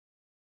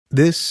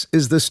This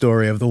is the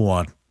story of the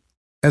one.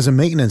 As a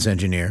maintenance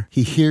engineer,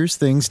 he hears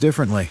things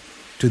differently.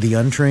 To the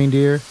untrained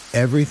ear,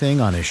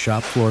 everything on his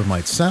shop floor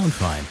might sound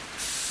fine,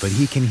 but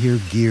he can hear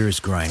gears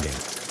grinding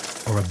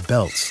or a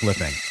belt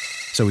slipping.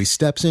 So he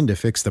steps in to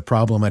fix the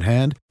problem at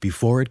hand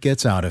before it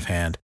gets out of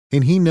hand.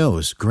 And he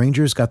knows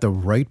Grainger's got the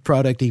right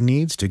product he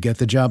needs to get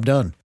the job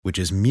done, which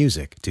is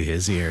music to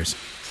his ears.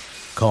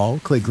 Call,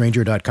 click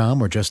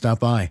Grainger.com, or just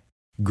stop by.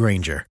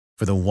 Grainger,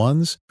 for the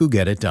ones who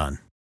get it done.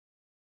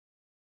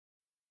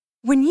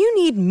 When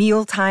you need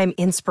mealtime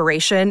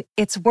inspiration,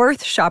 it's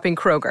worth shopping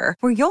Kroger,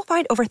 where you'll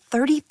find over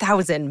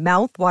 30,000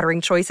 mouth-watering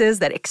choices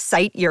that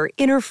excite your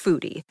inner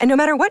foodie. And no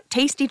matter what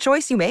tasty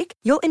choice you make,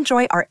 you'll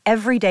enjoy our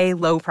everyday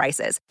low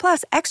prices,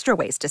 plus extra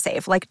ways to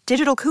save, like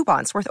digital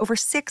coupons worth over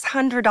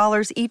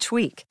 $600 each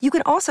week. You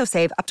can also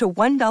save up to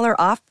 $1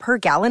 off per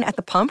gallon at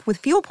the pump with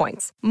fuel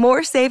points.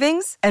 More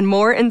savings and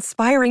more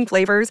inspiring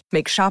flavors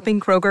make shopping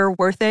Kroger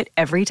worth it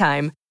every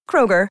time.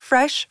 Kroger,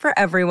 fresh for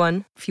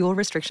everyone. Fuel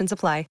restrictions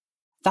apply.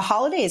 The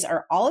holidays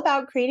are all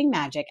about creating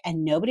magic,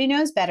 and nobody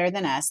knows better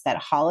than us that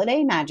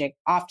holiday magic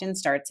often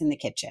starts in the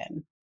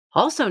kitchen.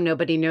 Also,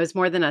 nobody knows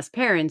more than us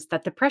parents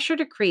that the pressure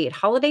to create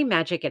holiday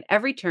magic at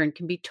every turn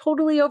can be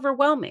totally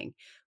overwhelming,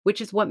 which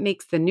is what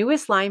makes the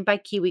newest line by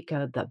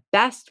KiwiCo the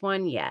best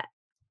one yet.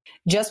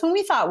 Just when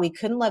we thought we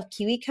couldn't love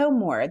KiwiCo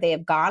more, they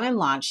have gone and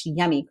launched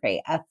Yummy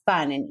Crate, a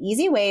fun and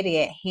easy way to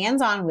get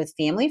hands-on with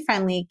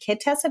family-friendly,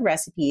 kid-tested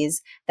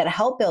recipes that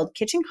help build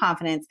kitchen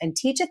confidence and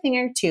teach a thing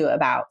or two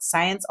about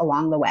science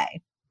along the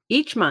way.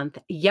 Each month,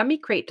 Yummy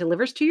Crate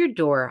delivers to your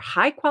door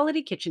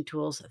high-quality kitchen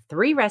tools,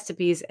 3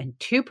 recipes, and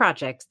 2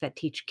 projects that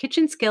teach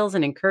kitchen skills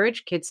and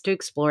encourage kids to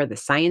explore the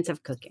science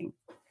of cooking.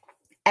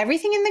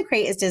 Everything in the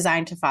crate is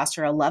designed to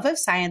foster a love of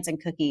science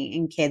and cooking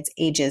in kids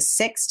ages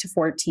 6 to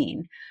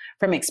 14.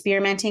 From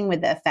experimenting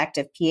with the effect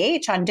of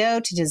pH on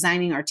dough to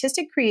designing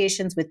artistic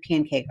creations with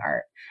pancake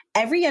art,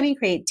 every Yummy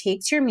Crate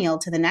takes your meal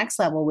to the next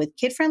level with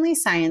kid-friendly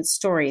science,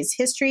 stories,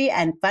 history,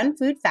 and fun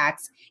food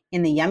facts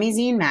in the Yummy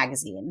Zine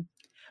magazine.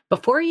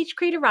 Before each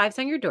crate arrives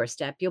on your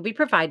doorstep, you'll be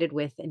provided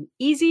with an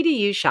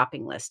easy-to-use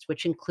shopping list,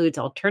 which includes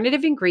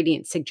alternative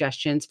ingredient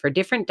suggestions for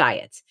different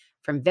diets,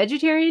 from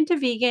vegetarian to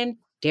vegan,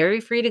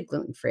 dairy-free to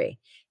gluten-free.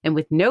 And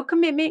with no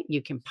commitment,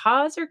 you can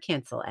pause or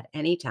cancel at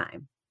any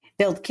time.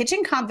 Build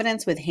kitchen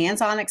confidence with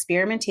hands-on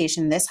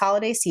experimentation this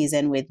holiday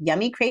season with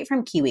Yummy Crate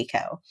from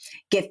KiwiCo.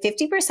 Get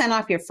 50%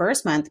 off your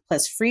first month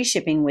plus free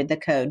shipping with the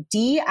code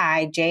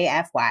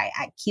DIJFY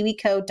at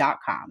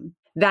kiwico.com.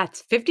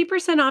 That's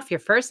 50% off your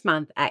first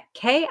month at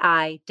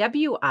KIWICO.com.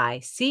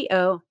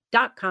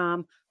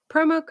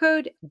 Promo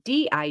code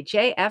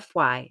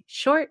DIJFY,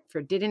 short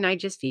for Didn't I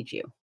Just Feed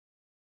You?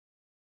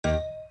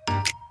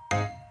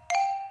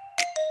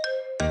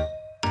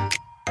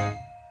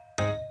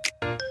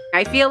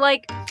 I feel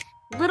like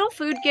little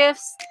food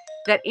gifts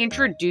that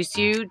introduce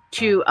you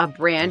to a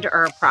brand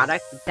or a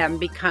product that then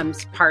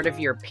becomes part of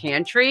your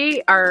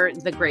pantry are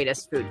the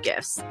greatest food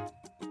gifts.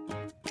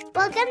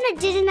 Welcome to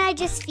Didn't I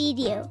Just Feed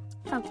You?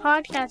 A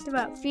podcast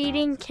about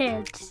feeding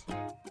kids.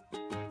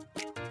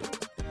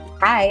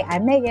 Hi,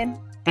 I'm Megan.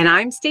 And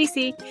I'm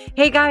Stacy.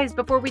 Hey guys,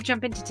 before we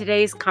jump into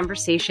today's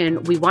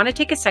conversation, we want to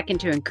take a second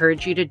to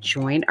encourage you to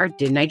join our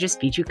Didn't I Just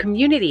Feed You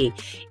community.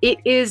 It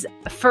is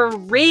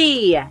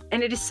free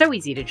and it is so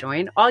easy to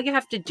join. All you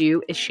have to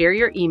do is share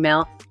your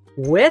email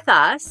with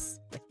us,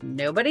 with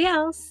nobody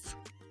else.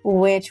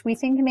 Which we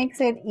think makes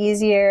it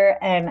easier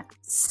and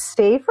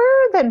safer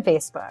than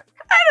Facebook.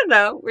 I don't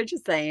know. We're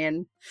just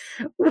saying.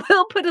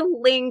 We'll put a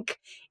link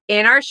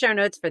in our show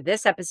notes for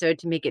this episode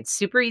to make it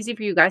super easy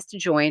for you guys to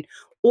join.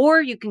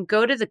 Or you can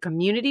go to the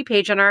community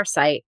page on our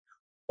site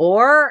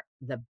or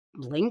the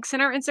links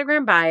in our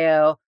Instagram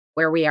bio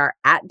where we are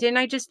at Didn't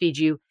I Just Feed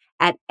You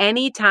at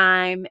any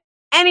time.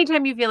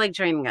 Anytime you feel like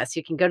joining us,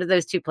 you can go to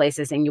those 2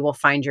 places and you will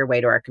find your way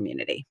to our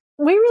community.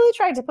 We really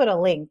tried to put a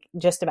link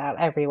just about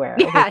everywhere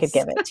we could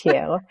give it to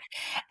you.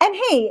 And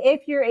hey,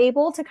 if you're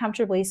able to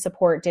comfortably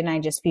support Didn't I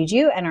Just Feed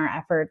You and our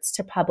efforts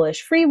to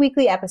publish free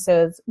weekly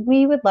episodes,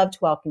 we would love to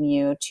welcome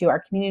you to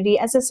our community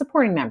as a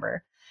supporting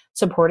member.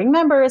 Supporting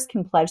members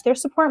can pledge their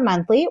support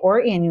monthly or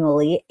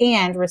annually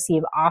and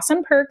receive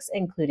awesome perks,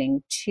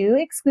 including 2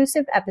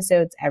 exclusive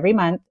episodes every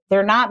month.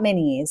 They're not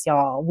minis,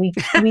 y'all. We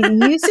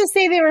used to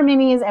say they were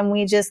minis, and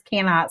we just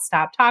cannot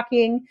stop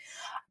talking.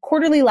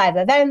 Quarterly live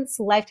events,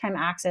 lifetime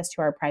access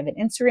to our private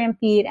Instagram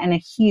feed, and a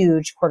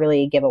huge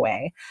quarterly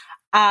giveaway.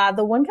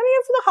 The one coming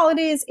up for the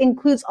holidays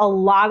includes a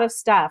lot of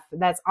stuff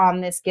that's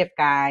on this gift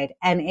guide,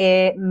 and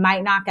it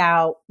might knock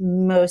out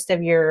most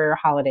of your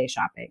holiday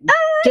shopping.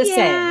 Just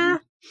saying.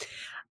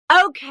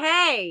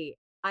 Okay,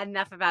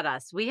 enough about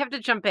us. We have to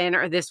jump in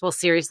or this will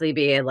seriously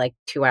be a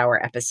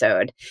 2-hour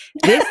episode.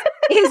 This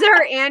is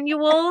our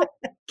annual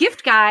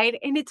gift guide,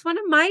 and it's one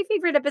of my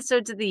favorite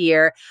episodes of the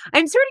year.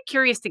 I'm sort of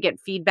curious to get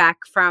feedback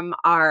from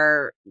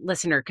our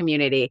listener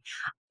community.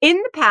 In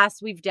the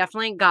past, we've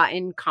definitely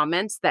gotten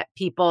comments that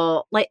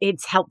people like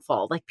it's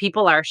helpful. Like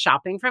people are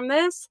shopping from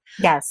this.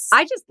 Yes.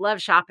 I just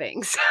love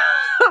shopping. So.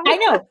 I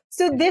know.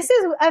 So this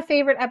is a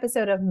favorite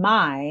episode of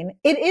mine.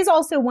 It is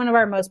also one of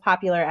our most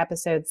popular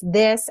episodes.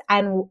 This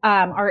and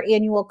our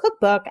annual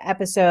cookbook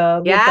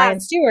episode with Brian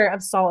Stewart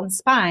of Salt and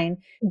Spine,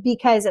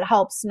 because it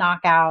helps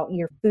knock out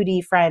your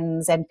foodie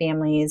friends and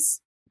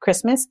family's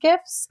Christmas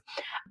gifts.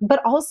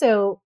 But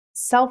also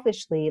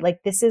selfishly, like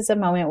this is a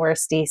moment where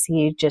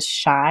Stacey just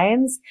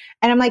shines.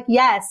 And I'm like,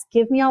 yes,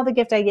 give me all the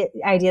gift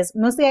ideas.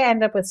 Mostly I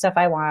end up with stuff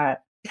I want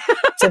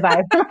to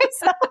buy for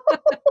myself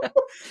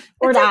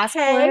or to ask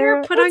for.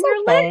 Or put on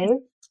your list.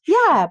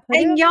 Yeah.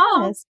 And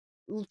y'all,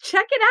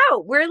 check it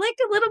out. We're like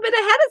a little bit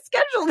ahead of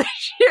schedule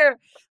this year.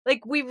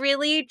 Like we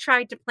really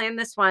tried to plan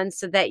this one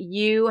so that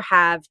you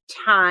have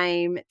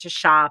time to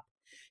shop.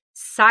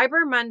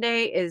 Cyber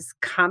Monday is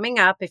coming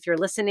up. If you're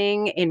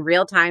listening in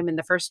real time in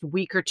the first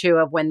week or two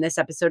of when this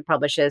episode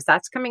publishes,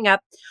 that's coming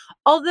up.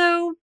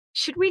 Although,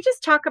 should we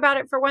just talk about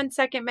it for 1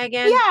 second,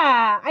 Megan?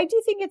 Yeah, I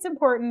do think it's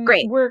important.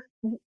 Great.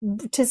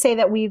 To say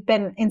that we've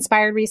been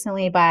inspired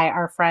recently by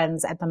our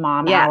friends at the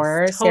Mom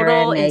Hour,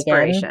 total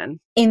inspiration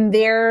in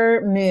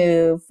their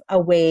move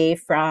away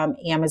from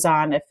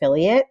Amazon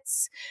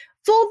affiliates.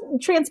 Full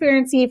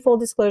transparency, full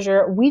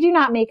disclosure, we do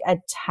not make a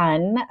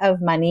ton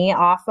of money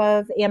off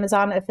of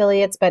Amazon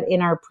affiliates, but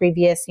in our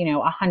previous,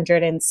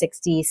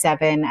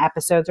 167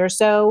 episodes or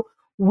so,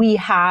 we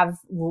have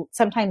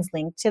sometimes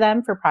linked to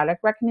them for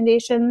product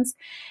recommendations.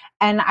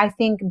 And I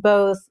think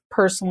both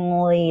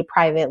personally,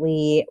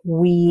 privately,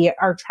 we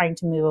are trying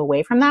to move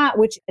away from that,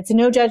 which it's a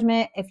no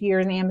judgment. If you're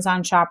an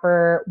Amazon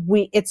shopper,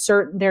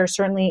 there are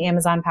certainly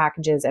Amazon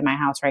packages in my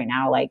house right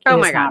now. Like, oh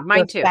my God,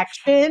 mine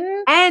perfection.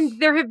 Too. And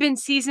there have been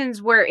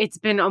seasons where it's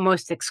been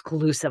almost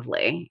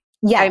exclusively.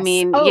 Yes. I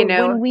mean,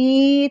 when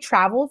we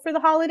traveled for the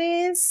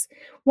holidays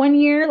one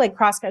year, like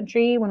cross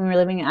country, when we were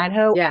living in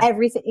Idaho,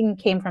 everything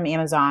came from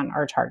Amazon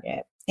or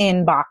Target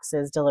in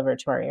boxes delivered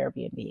to our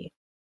Airbnb.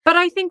 But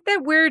I think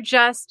that we're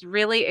just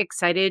really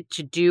excited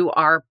to do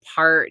our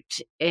part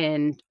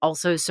in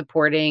also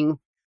supporting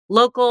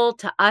local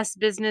to us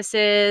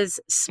businesses,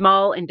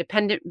 small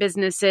independent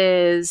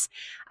businesses,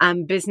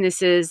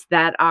 businesses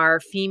that are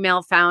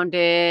female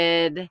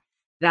founded,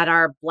 that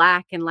are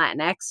Black and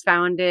Latinx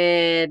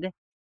founded,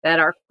 that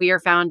are queer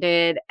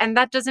founded. And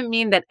that doesn't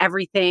mean that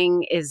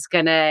everything is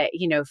going to,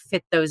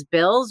 fit those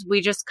bills. We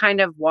just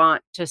kind of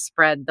want to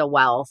spread the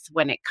wealth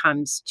when it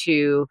comes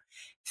to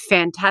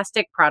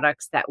fantastic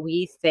products that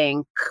we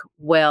think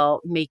will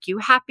make you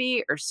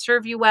happy or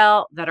serve you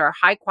well, that are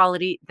high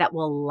quality, that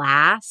will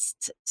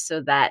last,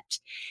 so that,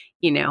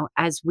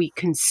 as we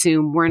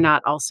consume, we're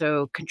not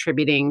also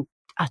contributing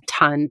a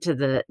ton to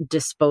the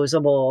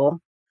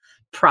disposable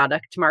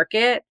product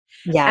market.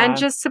 Yeah. And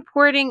just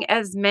supporting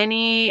as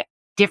many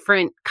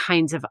different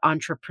kinds of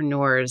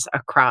entrepreneurs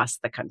across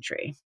the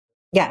country.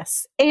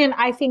 Yes. And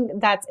I think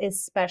that's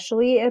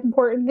especially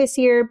important this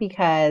year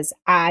because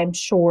I'm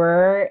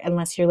sure,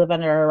 unless you live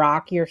under a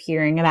rock, you're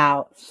hearing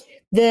about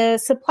the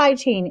supply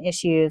chain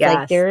issues. Yes.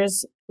 Like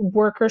there's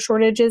worker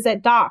shortages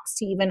at docks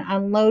to even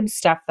unload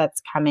stuff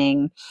that's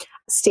coming.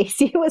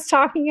 Stacey was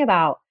talking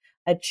about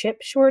a chip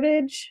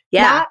shortage.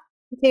 Yeah. Not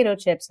potato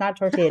chips, not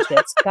tortilla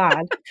chips.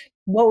 God,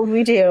 what would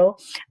we do?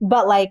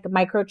 But like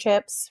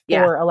microchips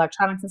for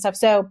electronics and stuff.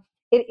 So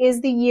it is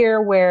the year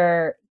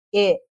where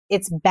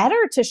it's better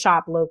to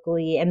shop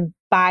locally and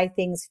buy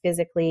things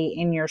physically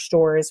in your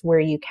stores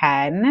where you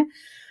can,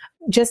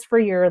 just for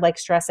your like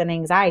stress and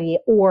anxiety,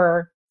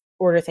 or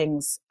order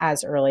things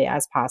as early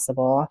as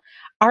possible.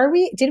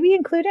 Did we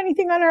include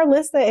anything on our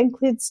list that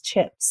includes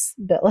chips,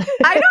 Bill?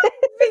 I don't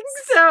think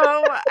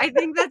so. I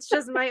think that's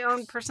just my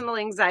own personal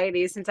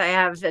anxiety since I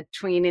have a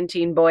tween and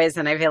teen boys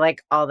and I feel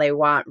like all they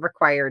want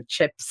required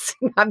chips.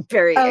 I'm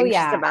very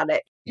anxious about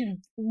it.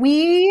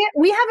 We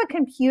have a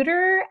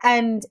computer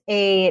and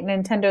a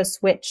Nintendo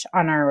Switch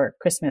on our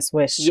Christmas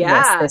wish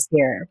list this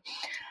year.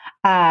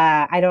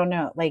 I don't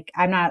know. Like,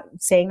 I'm not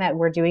saying that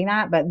we're doing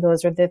that, but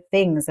those are the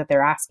things that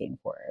they're asking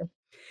for.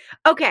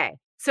 Okay.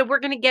 So we're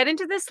going to get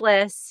into this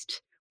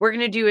list. We're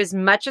going to do as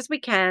much as we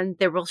can.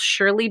 There will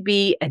surely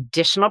be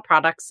additional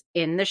products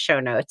in the show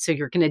notes. So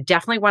you're going to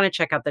definitely want to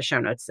check out the show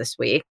notes this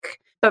week.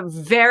 But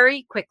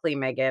very quickly,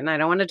 Megan, I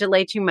don't want to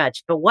delay too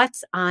much, but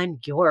what's on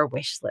your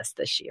wish list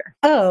this year?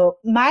 Oh,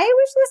 my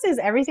wish list is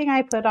everything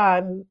I put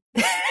on.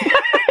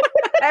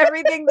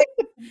 Everything that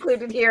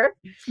included here?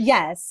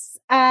 Yes.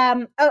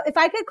 If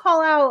I could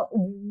call out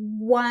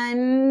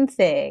one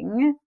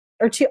thing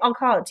or two, I'll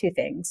call it two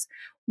things.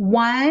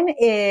 One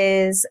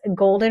is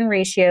Golden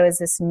Ratio is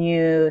this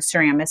new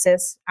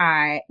ceramicist.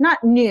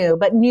 Not new,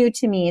 but new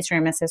to me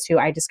ceramicist who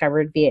I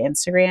discovered via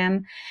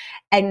Instagram.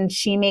 And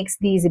she makes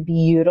these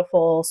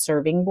beautiful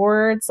serving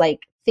boards.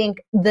 Like,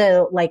 think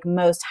the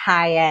most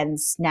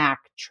high-end snack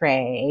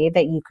tray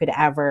that you could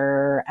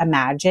ever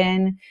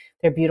imagine.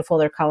 They're beautiful.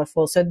 They're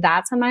colorful. So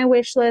that's on my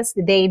wish list.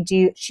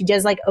 She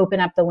does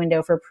open up the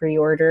window for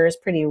pre-orders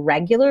pretty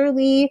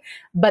regularly,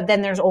 but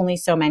then there's only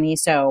so many.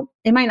 So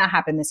it might not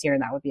happen this year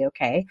and that would be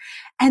okay.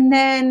 And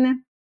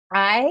then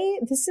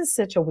This is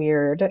such a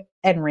weird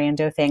and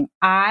rando thing.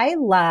 I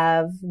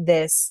love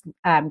this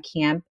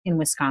camp in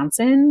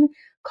Wisconsin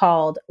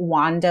called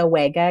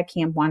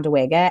Camp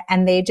Wandawega,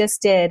 and they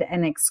just did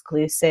an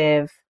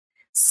exclusive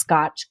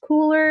Scotch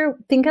cooler.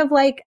 Think of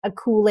like a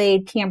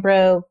Kool-Aid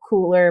Cambro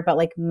cooler, but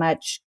like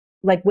much,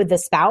 like with the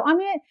spout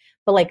on it,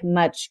 but like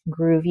much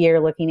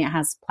groovier looking. It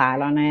has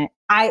plaid on it.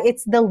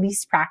 It's the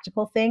least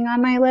practical thing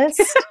on my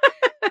list,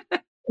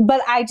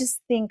 but I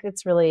just think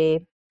it's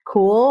really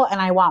cool.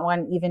 And I want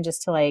one even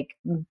just to like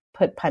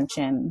put punch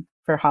in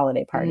for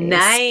holiday parties.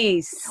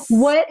 Nice.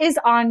 What is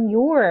on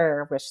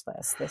your wish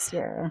list this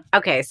year?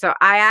 Okay, so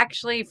I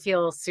actually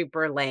feel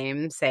super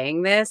lame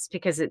saying this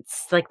because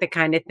it's like the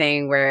kind of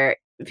thing where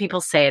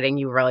people say it and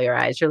you roll your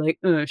eyes. You're like,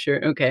 oh,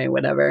 sure, okay,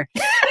 whatever.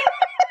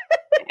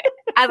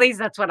 At least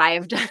that's what I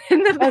have done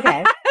in the past.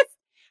 Okay.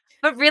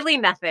 But really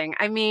nothing.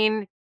 I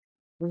mean,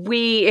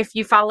 if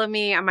you follow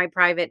me on my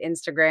private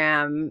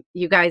Instagram,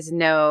 you guys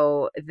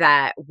know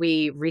that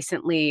we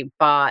recently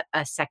bought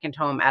a second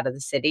home out of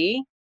the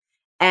city.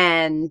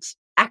 And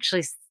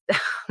actually,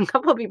 a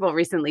couple of people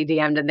recently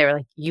DM'd and they were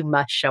like, you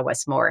must show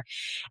us more.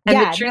 And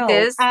the truth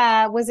is,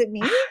 was it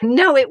me?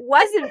 No, it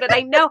wasn't, but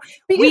I know.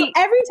 Because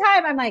every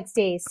time I'm like,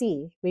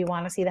 Stacey, we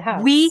want to see the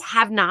house. We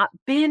have not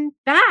been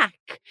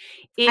back.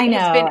 I know.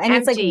 And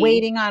empty. It's like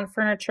waiting on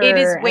furniture. It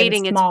is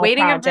waiting. It's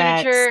waiting projects.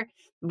 On furniture.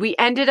 We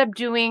ended up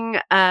doing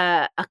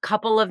a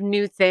couple of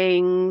new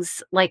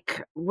things.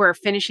 Like we're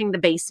finishing the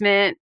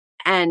basement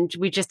and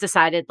we just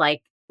decided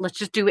like, let's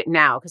just do it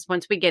now. Because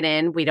once we get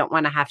in, we don't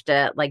want to have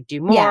to like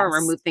do more or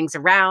move things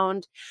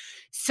around.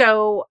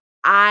 So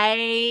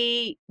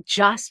I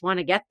just want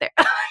to get there.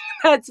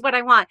 That's what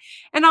I want.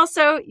 And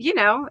also, you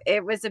know,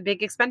 it was a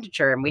big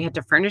expenditure and we had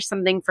to furnish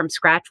something from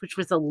scratch, which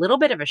was a little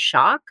bit of a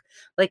shock.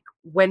 Like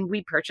when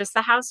we purchased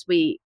the house,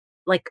 we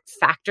like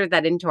factored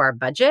that into our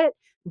budget,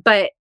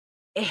 but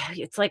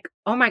it's like,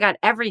 oh my God,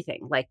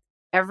 everything, like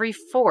every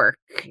fork,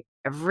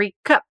 every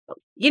cup,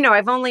 you know,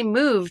 I've only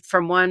moved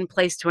from one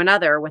place to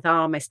another with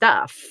all my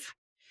stuff.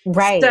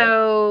 Right.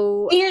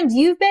 So, and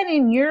you've been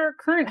in your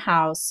current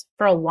house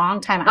for a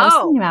long time. I was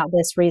thinking about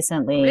this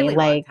recently, really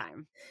like long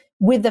time.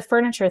 With the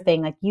furniture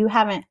thing, like you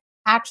haven't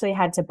actually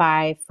had to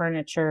buy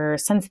furniture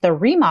since the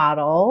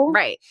remodel.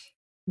 Right.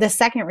 The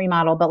second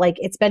remodel, but like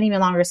it's been even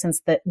longer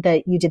since the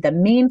you did the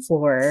main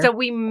floor. So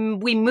we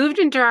moved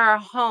into our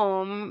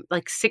home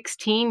like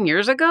 16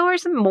 years ago or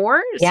some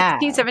more,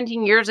 16,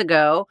 17 years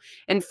ago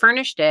and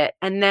furnished it.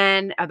 And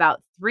then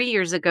about 3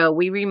 years ago,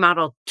 we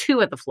remodeled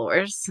 2 of the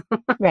floors.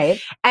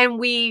 Right. And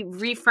we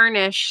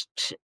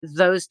refurnished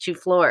those 2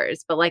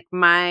 floors. But like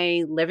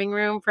my living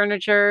room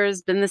furniture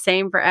has been the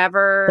same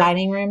forever.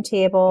 Dining room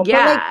table.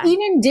 Yeah. But like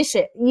even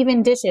dishes.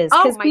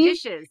 Oh, my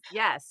dishes.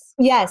 Yes.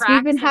 Yes. Cracks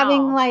we've been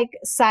having all. Like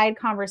side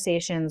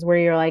conversations where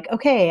you're like,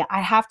 okay, I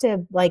have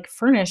to like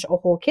furnish a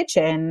whole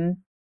kitchen.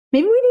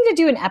 Maybe we need to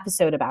do an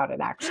episode about it,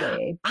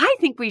 actually. I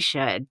think we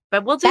should,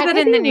 but we'll do that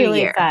in the new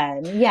really year.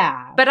 Fun.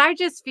 Yeah. But I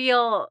just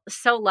feel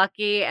so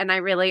lucky. And I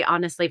really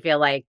honestly feel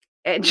like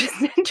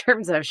just in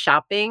terms of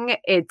shopping,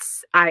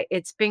 it's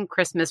been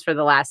Christmas for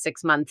the last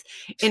 6 months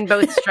in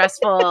both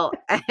stressful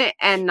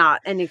and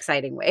not in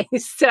exciting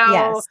ways.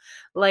 So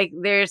like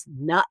there's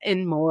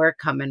nothing more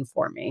coming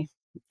for me.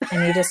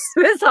 And you just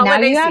now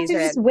you have to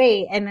just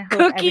wait and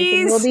hope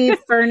everything will be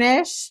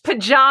furnished.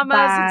 Pajamas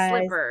and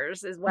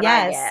slippers is what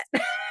I get.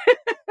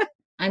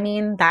 I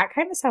mean, that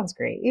kind of sounds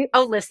great.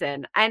 Oh,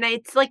 listen. And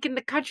it's like in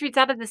the country, it's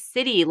out of the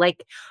city.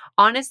 Like,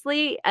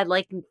 honestly, a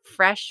like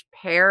fresh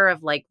pair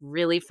of like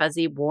really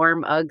fuzzy,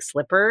 warm Ugg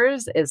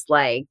slippers is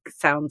like,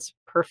 sounds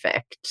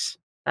perfect.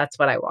 That's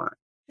what I want.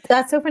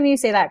 That's so funny you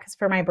say that because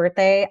for my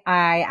birthday,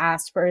 I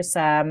asked for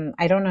some,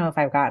 I don't know if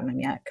I've gotten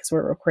them yet because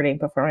we're recording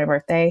before my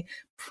birthday,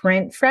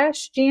 Print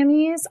Fresh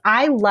jammies.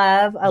 I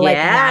love a like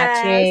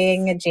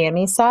matching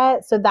jammy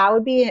set. So that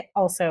would be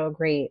also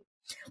great.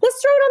 Let's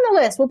throw it on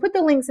the list. We'll put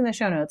the links in the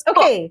show notes.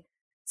 Okay, cool.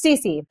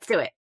 Stacey. Let's do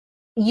it.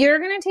 You're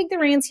going to take the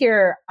reins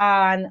here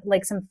on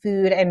like some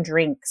food and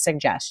drink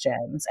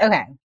suggestions.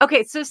 Okay.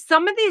 So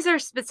some of these are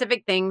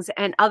specific things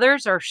and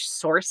others are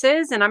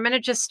sources. And I'm going to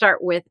just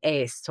start with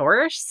a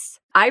source.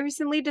 I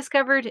recently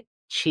discovered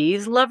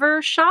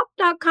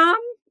cheeselovershop.com.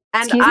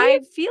 And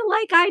I feel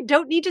like I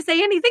don't need to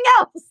say anything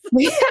else.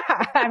 Yeah.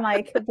 I'm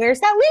like, where's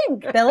that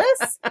link,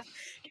 Phyllis?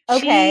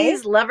 Okay.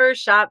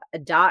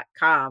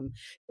 cheeselovershop.com.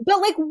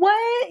 But like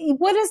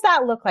what does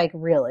that look like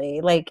really?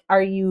 Like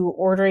are you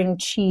ordering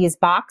cheese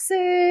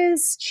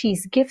boxes,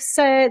 cheese gift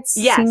sets,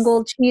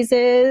 single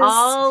cheeses?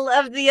 All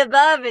of the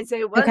above. It's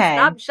a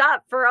one-stop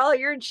shop for all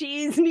your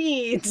cheese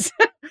needs.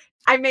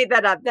 I made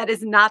that up. That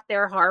is not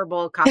their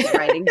horrible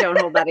copywriting. Don't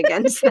hold that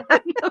against them,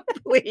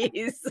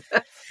 please.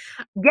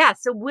 Yeah,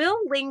 so we'll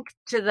link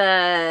to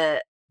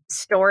the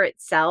store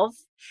itself.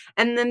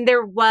 And then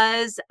there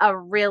was a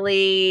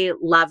really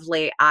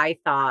lovely, I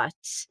thought,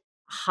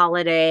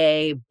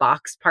 holiday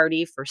box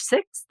party for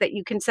 6 that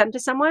you can send to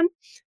someone.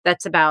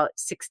 That's about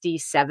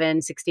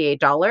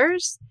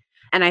 $68.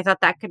 And I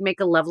thought that could make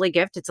a lovely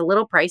gift. It's a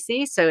little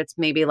pricey, so it's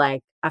maybe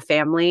like a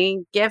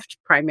family gift,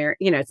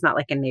 it's not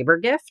like a neighbor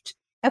gift.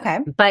 Okay.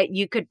 But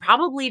you could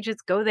probably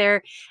just go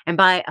there and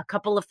buy a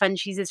couple of fun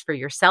cheeses for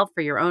yourself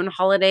for your own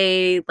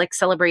holiday like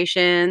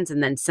celebrations,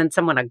 and then send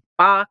someone a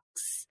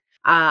box.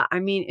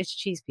 It's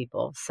cheese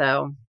people.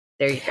 So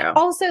there you go.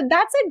 Also,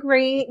 that's a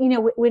great,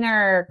 when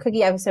our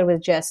cookie episode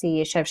with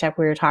Jessie, Chef Shep,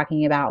 we were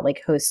talking about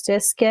like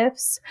hostess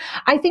gifts.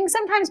 I think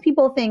sometimes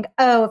people think,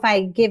 oh, if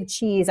I give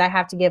cheese, I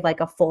have to give like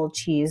a full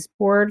cheese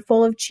board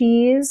full of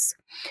cheese.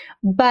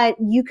 But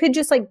you could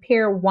just like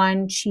pair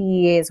one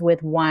cheese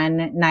with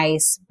one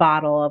nice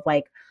bottle of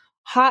like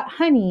hot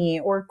honey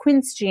or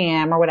quince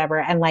jam or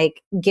whatever, and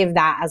like give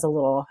that as a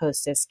little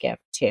hostess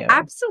gift too.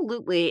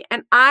 Absolutely.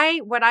 And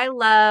what I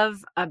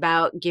love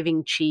about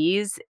giving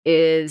cheese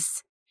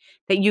is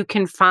that you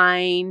can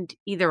find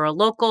either a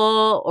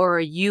local or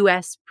a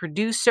U.S.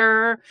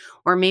 producer,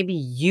 or maybe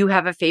you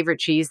have a favorite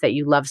cheese that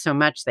you love so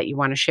much that you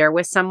want to share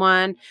with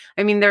someone.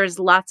 There's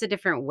lots of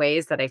different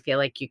ways that I feel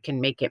like you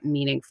can make it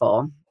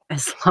meaningful,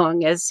 as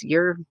long as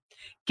your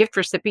gift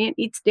recipient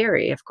eats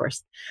dairy, of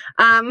course.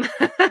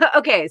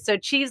 Okay, so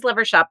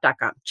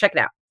cheeselovershop.com. Check it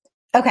out.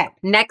 Okay.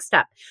 Next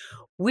up,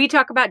 we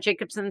talk about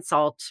Jacobsen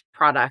Salt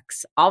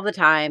products all the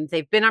time.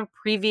 They've been on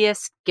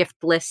previous gift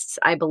lists,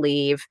 I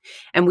believe,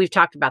 and we've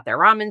talked about their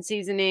ramen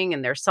seasoning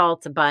and their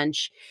salt a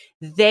bunch.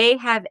 They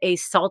have a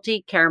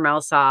salty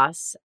caramel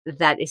sauce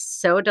that is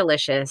so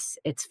delicious.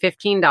 It's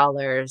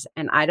 $15,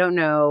 and I don't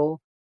know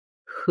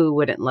who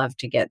wouldn't love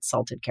to get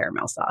salted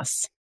caramel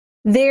sauce.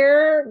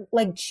 Their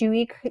like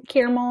chewy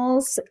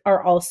caramels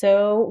are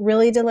also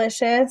really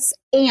delicious.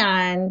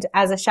 And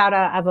as a shout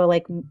out of a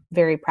like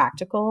very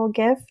practical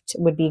gift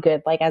would be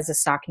good, like as a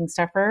stocking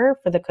stuffer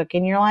for the cook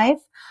in your life.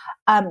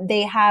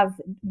 They have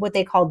what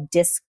they call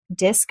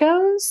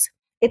discos.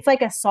 It's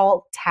like a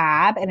salt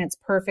tab, and it's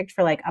perfect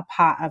for like a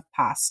pot of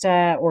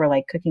pasta or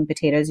like cooking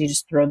potatoes. You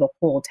just throw the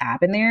whole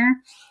tab in there.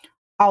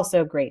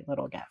 Also, great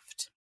little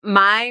gift.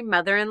 My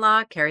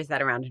mother-in-law carries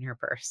that around in her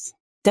purse.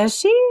 Does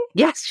she?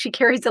 Yes, she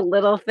carries a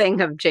little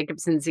thing of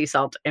Jacobsen sea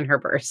salt in her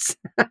purse.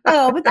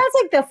 Oh, but that's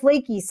like the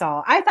flaky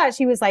salt. I thought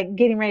she was like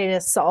getting ready to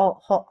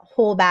salt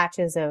whole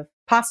batches of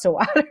pasta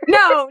water.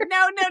 No.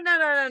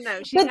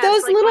 She but has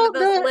those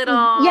like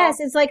little,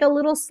 yes, it's like a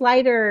little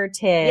slider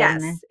tin.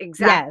 Yes,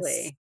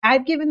 exactly. Yes.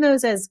 I've given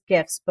those as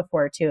gifts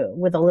before too,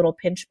 with a little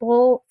pinch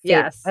bowl.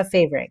 Yes, a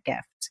favorite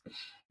gift.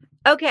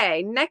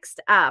 Okay,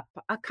 next up,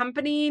 a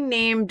company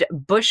named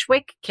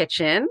Bushwick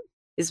Kitchen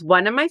is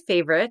one of my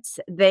favorites.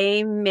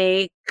 They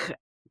make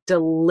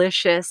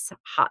delicious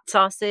hot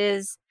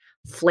sauces,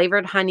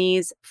 flavored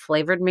honeys,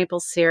 flavored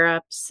maple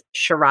syrups,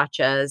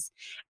 srirachas,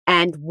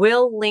 and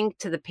we'll link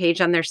to the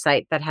page on their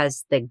site that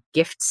has the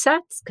gift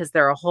sets, because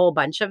there are a whole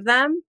bunch of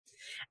them.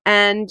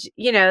 And,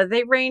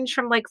 they range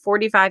from like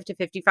 $45 to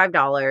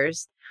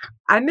 $55.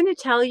 I'm going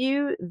to tell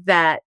you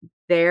that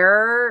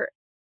their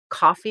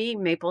coffee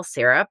maple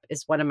syrup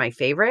is one of my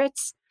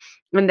favorites.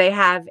 And they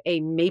have a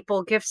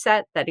maple gift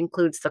set that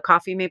includes the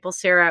coffee maple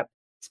syrup,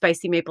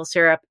 spicy maple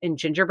syrup, and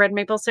gingerbread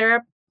maple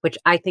syrup, which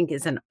I think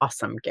is an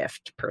awesome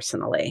gift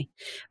personally.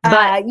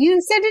 But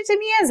you sent it to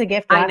me as a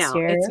gift last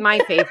year. It's my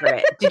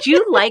favorite. Did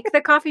you like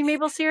the coffee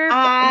maple syrup?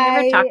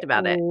 I never talked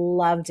about it.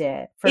 Loved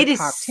it. For it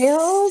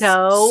cocktails,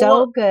 is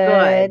so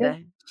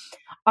good.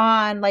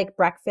 On like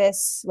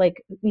breakfast,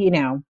 like,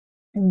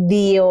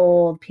 the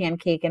old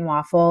pancake and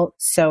waffle,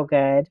 so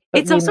good.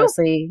 But we also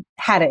mostly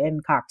had it in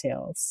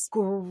cocktails.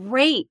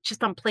 Great,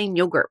 just on plain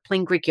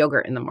Greek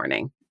yogurt in the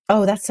morning.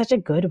 Oh, that's such a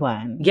good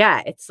one.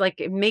 Yeah, it's like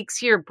it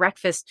makes your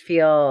breakfast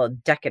feel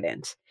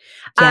decadent.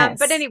 Yes.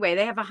 But anyway,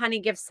 they have a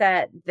honey gift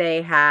set.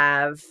 They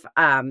have,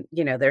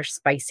 their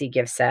spicy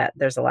gift set.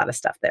 There's a lot of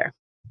stuff there.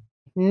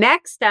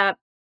 Next up,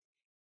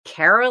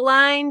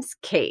 Caroline's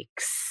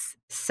Cakes.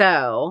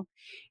 So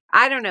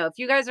I don't know if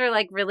you guys are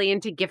like really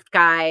into gift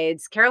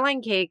guides.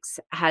 Caroline Cakes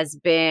has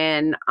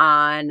been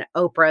on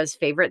Oprah's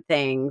favorite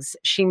things.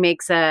 She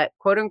makes a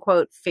quote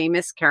unquote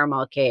famous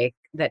caramel cake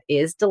that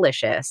is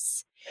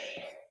delicious.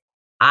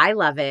 I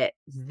love it.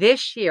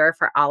 This year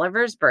for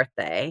Oliver's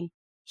birthday,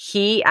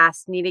 he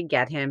asked me to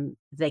get him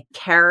the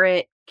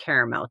carrot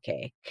caramel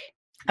cake.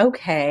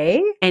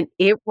 Okay. And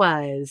it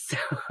was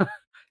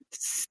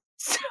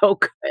so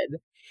good.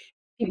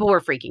 People were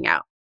freaking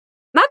out.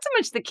 Not so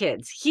much the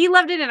kids. He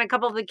loved it, and a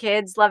couple of the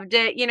kids loved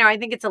it. I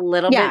think it's a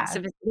little bit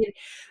sophisticated.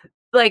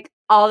 Like,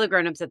 all the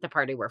grown-ups at the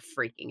party were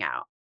freaking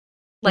out.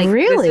 Like,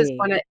 really? This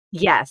is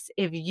yes.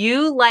 If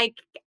you like,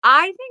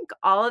 I think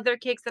all of their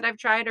cakes that I've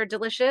tried are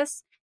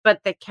delicious, but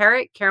the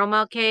carrot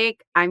caramel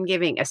cake, I'm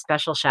giving a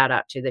special shout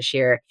out to this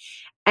year.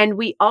 And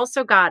we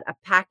also got a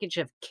package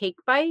of cake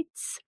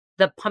bites,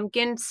 the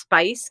pumpkin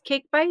spice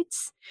cake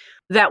bites,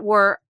 that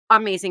were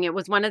amazing. It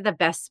was one of the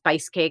best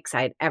spice cakes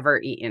I'd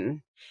ever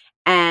eaten.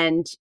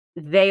 And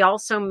they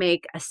also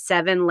make a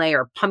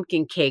 7-layer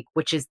pumpkin cake,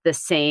 which is the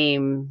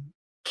same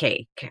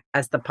cake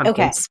as the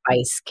pumpkin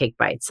spice cake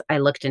bites. I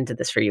looked into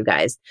this for you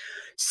guys.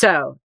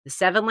 So the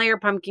 7-layer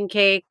pumpkin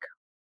cake,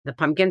 the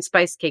pumpkin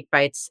spice cake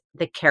bites,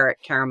 the carrot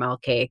caramel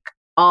cake,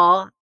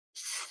 all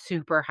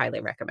super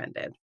highly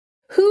recommended.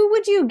 Who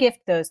would you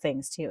gift those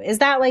things to? Is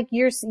that like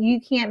you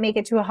can't make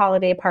it to a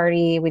holiday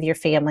party with your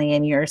family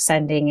and you're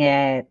sending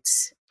it?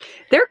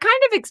 They're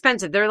kind of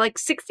expensive. They're like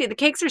 60, the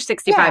cakes are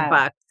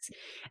 $65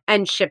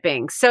 and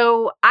shipping.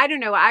 So I don't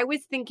know. I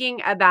was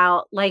thinking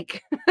about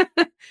like,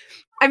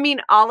 I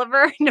mean,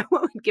 Oliver, no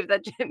one would give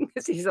that to him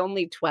because he's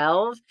only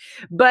 12.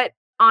 But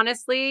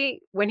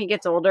honestly, when he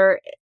gets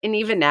older, and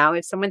even now,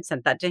 if someone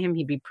sent that to him,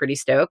 he'd be pretty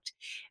stoked.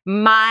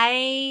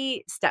 My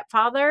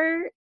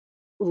stepfather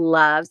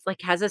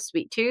has a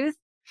sweet tooth.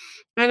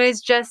 And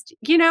is just,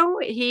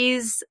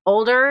 he's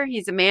older.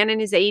 He's a man in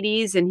his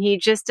 80s. And he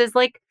just is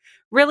like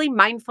really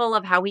mindful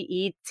of how he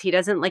eats. He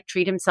doesn't like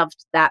treat himself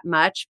that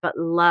much, but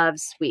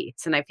loves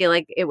sweets. And I feel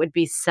like it would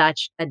be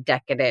such a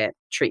decadent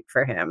treat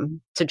for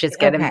him to just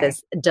get him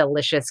this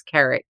delicious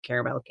carrot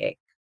caramel cake.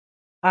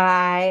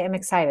 I am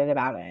excited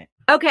about it.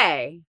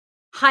 Okay.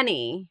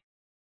 Honey.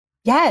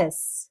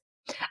 Yes.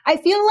 I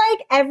feel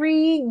like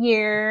every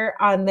year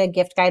on the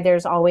gift guide,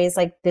 there's always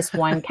like this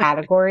one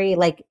category,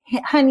 like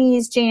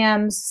honeys,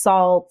 jams,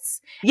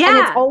 salts. Yeah. And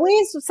it's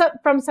always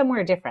from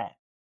somewhere different.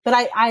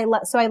 But I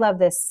love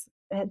this.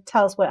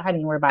 Tell us what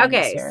honey we're buying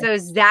this year. So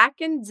Zach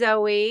and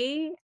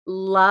Zoe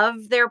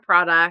love their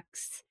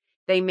products.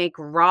 They make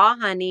raw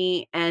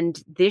honey.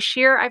 And this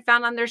year I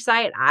found on their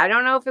site, I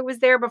don't know if it was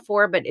there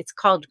before, but it's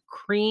called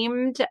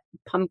creamed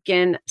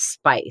pumpkin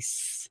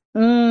spice.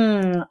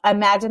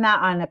 Imagine that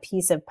on a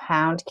piece of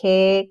pound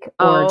cake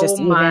or just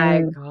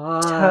even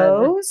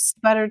toast,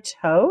 buttered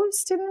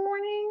toast in the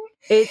morning.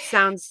 It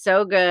sounds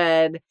so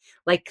good.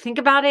 Like, think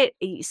about it,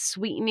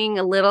 sweetening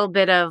a little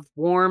bit of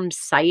warm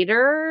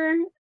cider.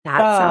 That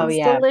sounds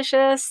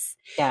delicious.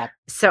 Yeah.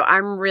 So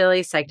I'm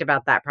really psyched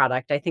about that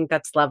product. I think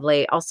that's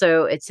lovely.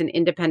 Also, it's an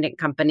independent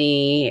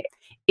company.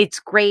 It's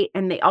great.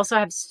 And they also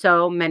have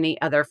so many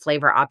other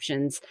flavor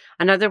options.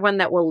 Another one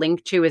that we'll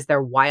link to is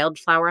their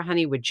wildflower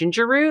honey with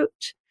ginger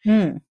root.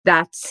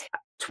 That's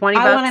 $20.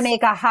 I want to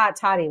make a hot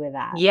toddy with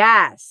that.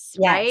 Yes.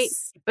 Right?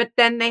 But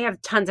then they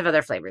have tons of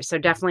other flavors. So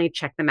definitely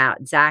check them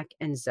out. Zach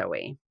and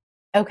Zoe.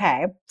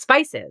 Okay.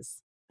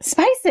 Spices.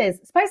 Spices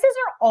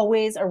are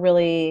always a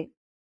really,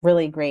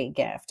 really great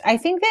gift. I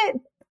think that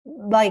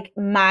like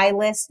my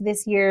list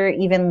this year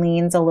even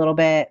leans a little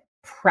bit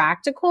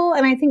practical.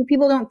 And I think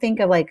people don't think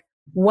of like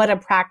what a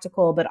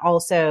practical, but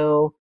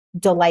also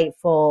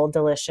delightful,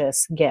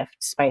 delicious gift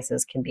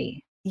spices can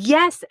be.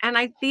 Yes. And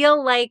I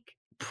feel like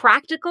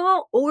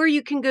practical, or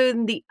you can go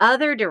in the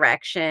other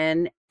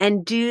direction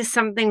and do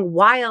something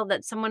wild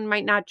that someone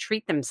might not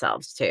treat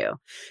themselves to.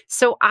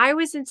 So I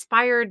was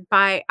inspired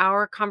by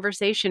our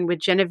conversation with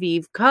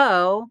Genevieve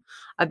Coe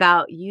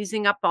about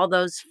using up all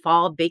those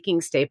fall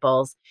baking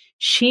staples.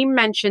 She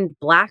mentioned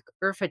black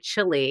Urfa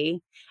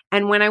chili.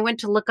 And when I went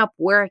to look up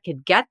where I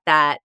could get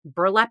that,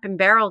 Burlap and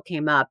Barrel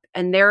came up,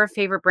 and they're a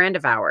favorite brand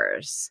of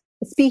ours.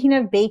 Speaking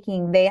of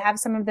baking, they have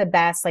some of the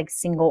best like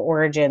single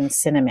origin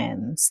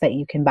cinnamons that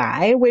you can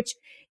buy, which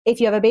if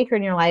you have a baker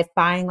in your life,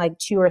 buying like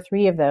 2 or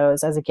 3 of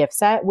those as a gift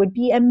set would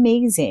be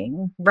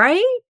amazing.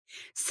 Right?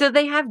 So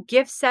they have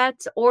gift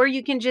sets, or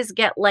you can just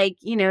get like,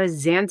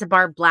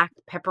 Zanzibar black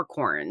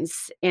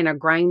peppercorns in a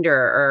grinder,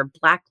 or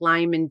black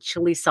lime and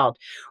chili salt,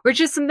 or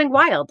just something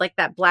wild like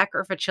that black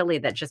Urfa chili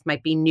that just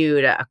might be new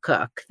to a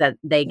cook that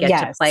they get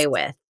to play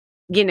with.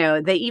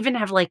 They even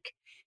have like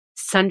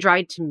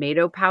sun-dried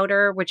tomato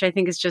powder, which I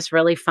think is just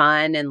really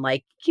fun, and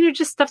like,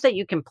 just stuff that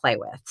you can play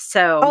with.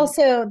 So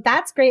also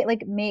that's great.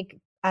 Like make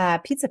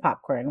pizza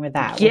popcorn with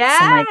that. Yes.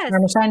 With some like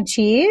Parmesan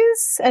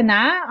cheese and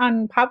that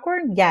on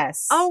popcorn.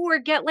 Yes. Oh, or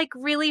get like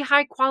really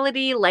high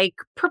quality, like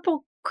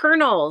purple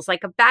kernels,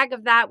 like a bag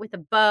of that with a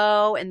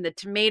bow and the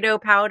tomato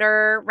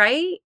powder,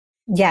 right?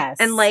 Yes.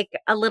 And like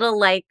a little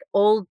like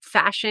old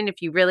fashioned,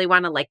 if you really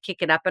want to like kick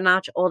it up a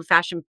notch, old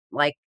fashioned,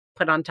 like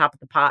put on top of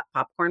the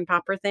popcorn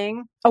popper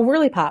thing. A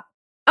whirly pop.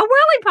 A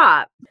whirly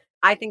pop.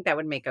 I think that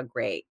would make a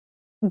great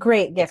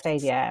gift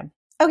idea.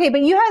 Okay,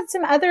 but you had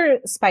some other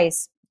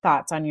spice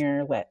thoughts on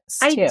your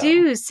list too. I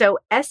do. So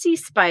Essie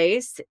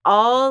Spice,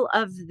 all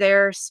of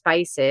their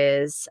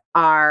spices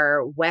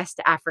are West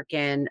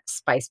African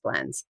spice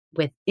blends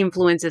with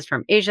influences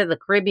from Asia, the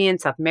Caribbean,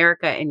 South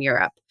America, and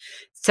Europe.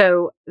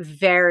 So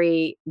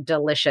very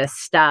delicious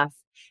stuff.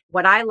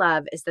 What I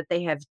love is that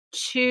they have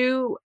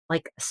 2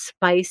 like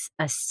spice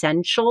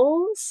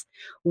essentials,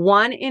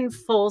 one in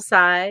full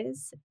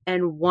size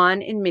and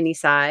one in mini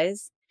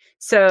size.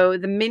 So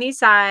the mini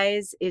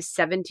size is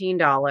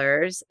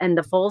 $17 and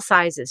the full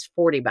size is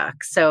 $40.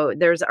 So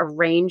there's a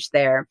range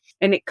there,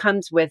 and it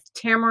comes with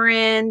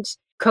tamarind,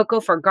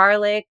 cocoa for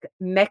garlic,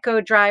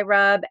 Mecco dry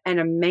rub, and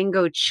a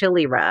mango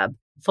chili rub.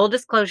 Full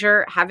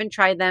disclosure, haven't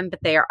tried them, but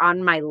they are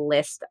on my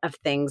list of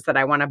things that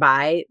I want to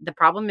buy. The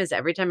problem is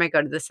every time I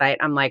go to the site,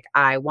 I'm like,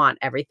 I want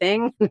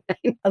everything.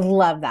 I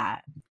love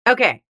that.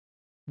 Okay.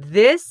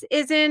 This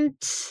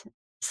isn't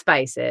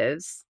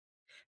spices.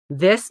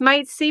 This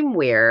might seem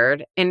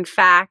weird. In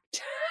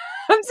fact,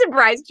 I'm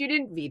surprised you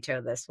didn't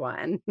veto this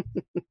one.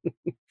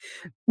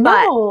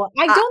 No,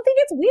 I don't think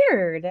it's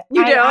weird.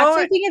 You don't? I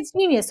actually think it's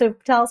genius. So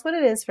tell us what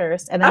it is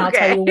first, and then I'll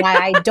tell you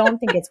why I don't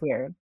think it's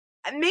weird.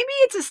 Maybe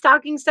it's a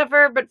stocking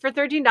stuffer, but for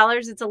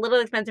 $13, it's a little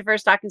expensive for a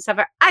stocking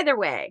stuffer. Either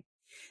way,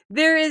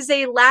 there is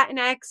a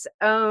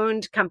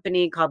Latinx-owned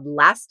company called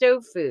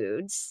Lasto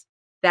Foods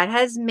that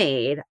has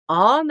made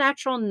all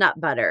natural nut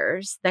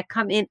butters that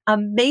come in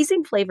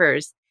amazing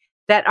flavors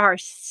that are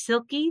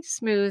silky,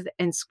 smooth,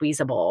 and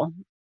squeezable.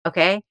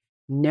 Okay?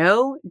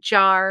 No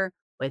jar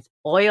with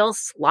oil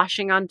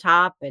sloshing on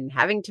top and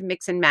having to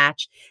mix and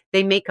match.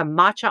 They make a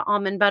matcha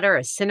almond butter,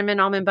 a cinnamon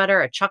almond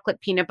butter, a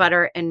chocolate peanut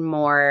butter, and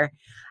more.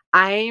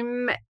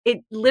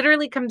 It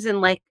literally comes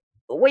in like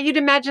what you'd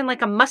imagine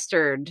like a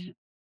mustard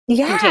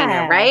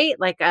container, right?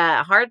 Like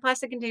a hard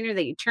plastic container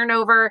that you turn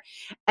over,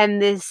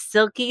 and this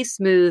silky,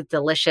 smooth,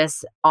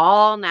 delicious,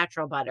 all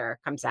natural butter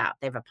comes out.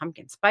 They have a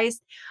pumpkin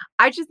spice.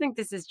 I just think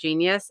this is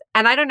genius.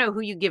 And I don't know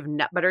who you give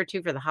nut butter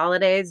to for the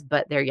holidays,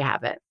 but there you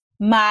have it.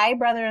 My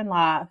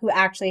brother-in-law, who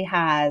actually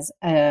has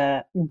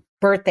a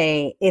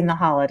birthday in the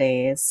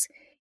holidays,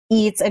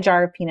 eats a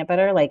jar of peanut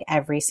butter like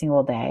every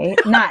single day.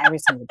 Not every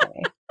single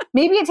day.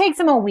 Maybe it takes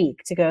him a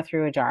week to go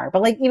through a jar.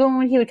 But like even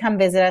when he would come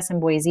visit us in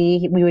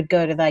Boise, we would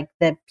go to like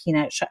the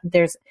peanut shop.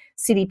 There's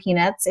City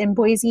Peanuts in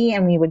Boise,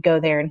 and we would go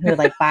there and he would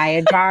like buy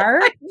a jar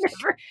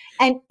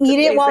and eat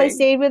it while he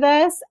stayed with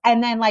us,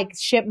 and then like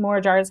ship more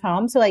jars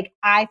home. So like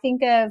I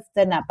think of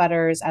the nut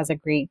butters as a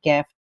great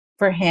gift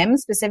for him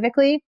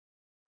specifically.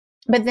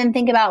 But then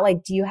think about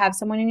like, do you have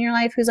someone in your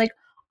life who's like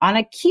on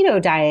a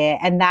keto diet,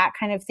 and that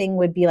kind of thing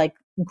would be like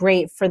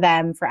great for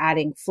them for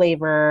adding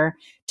flavor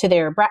to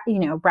their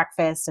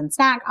breakfast and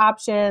snack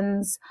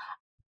options.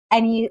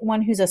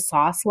 Anyone who's a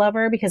sauce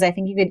lover, because I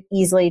think you could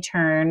easily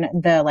turn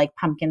the like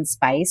pumpkin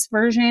spice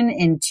version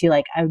into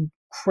like a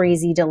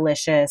crazy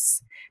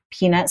delicious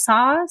peanut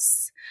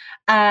sauce.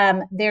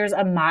 There's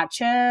a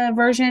matcha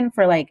version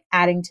for like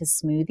adding to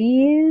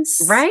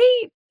smoothies,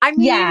 right? I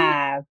mean,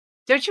 yeah.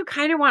 Don't you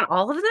kind of want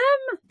all of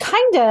them?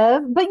 Kind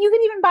of, but you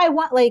can even buy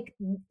one. Like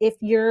if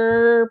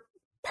your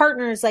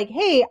partner's like,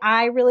 hey,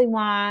 I really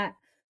want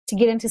to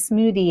get into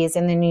smoothies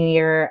in the new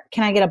year.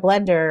 Can I get a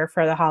blender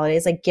for the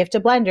holidays? Like gift a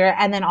blender,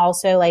 and then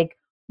also like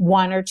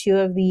one or two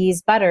of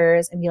these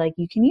butters and be like,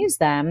 you can use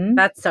them.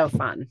 That's so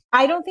fun.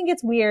 I don't think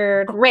it's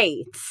weird.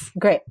 Great.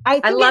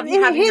 I love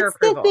you having your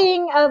approval. The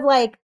thing of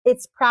like,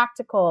 it's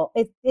practical.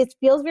 It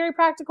feels very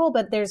practical,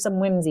 but there's some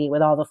whimsy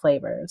with all the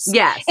flavors.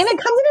 Yes. And it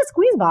comes in a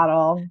squeeze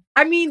bottle.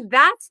 I mean,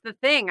 that's the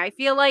thing. I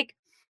feel like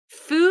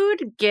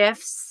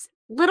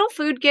little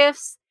food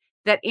gifts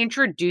that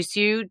introduce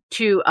you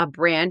to a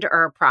brand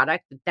or a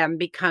product that then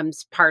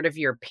becomes part of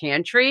your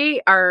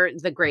pantry are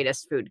the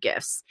greatest food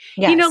gifts.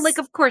 Yes. Like,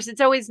 of course, it's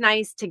always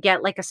nice to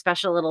get like a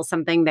special little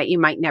something that you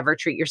might never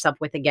treat yourself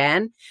with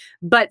again,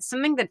 but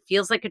something that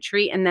feels like a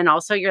treat. And then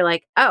also you're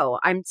like, oh,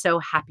 I'm so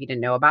happy to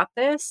know about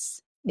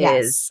this.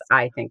 Yes. Is,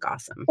 I think,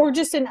 awesome. Or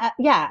just an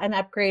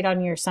upgrade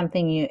on your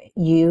something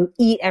you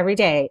eat every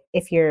day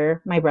if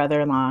you're my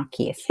brother-in-law,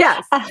 Keith.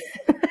 Yes.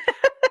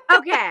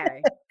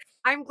 Okay.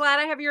 I'm glad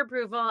I have your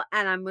approval,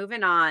 and I'm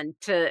moving on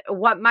to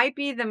what might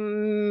be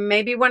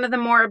maybe one of the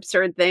more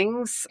absurd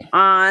things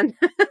on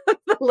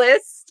the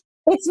list.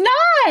 It's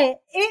not.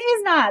 It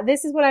is not.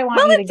 This is what I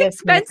want you to give. It's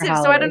expensive,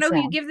 so I don't know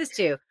who you give this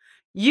to.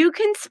 You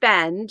can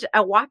spend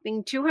a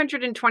whopping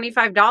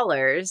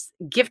 $225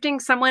 gifting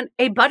someone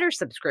a butter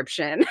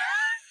subscription.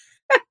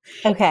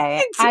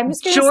 Okay. I'm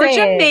just going to say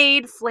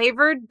Georgia-made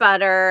flavored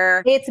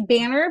butter. It's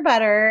Banner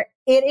butter.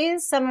 It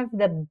is some of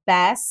the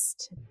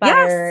best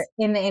butter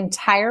in the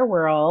entire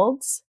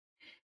world.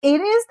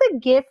 It is the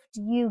gift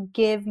you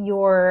give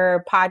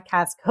your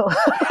podcast co-host.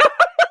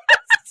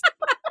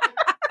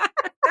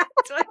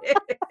 That's what it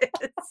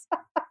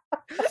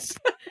is.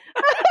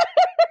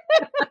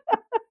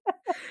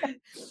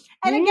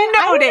 And again,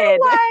 I don't know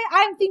why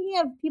I'm thinking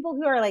of people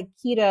who are like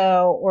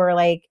keto or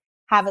like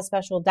have a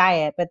special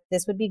diet, but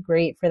this would be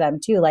great for them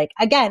too. Like,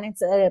 again,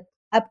 it's an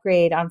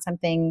upgrade on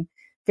something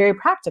very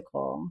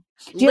practical.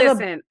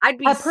 I'd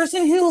be a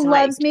person who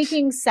loves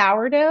making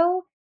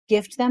sourdough,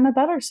 gift them a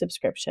butter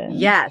subscription.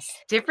 Yes.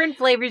 Different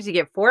flavors. You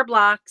get 4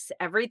 blocks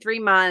every 3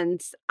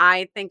 months.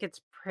 I think it's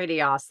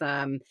pretty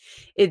awesome.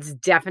 It's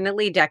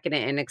definitely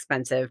decadent and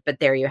expensive, but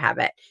there you have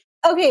it.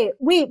 Okay,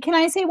 wait, can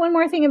I say one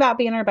more thing about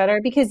Banner Butter?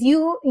 Because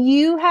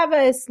you have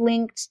us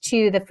linked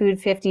to the Food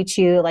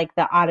 52, like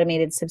the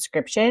automated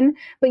subscription,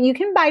 but you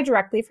can buy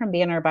directly from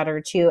Banner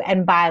Butter too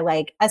and buy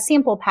like a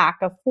sample pack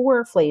of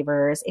 4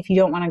 flavors if you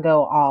don't want to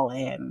go all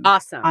in.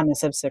 Awesome. On the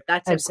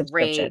subscription. That's a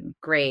great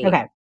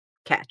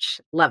catch.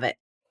 Love it.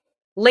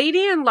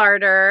 Lady and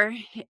Larder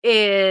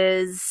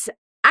is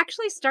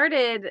actually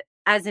started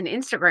as an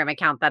Instagram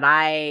account that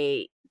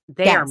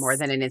They are more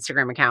than an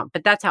Instagram account,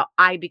 but that's how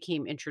I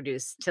became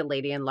introduced to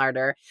Lady and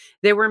Larder.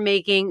 They were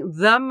making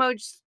the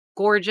most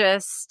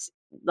gorgeous,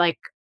 like,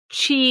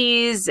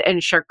 cheese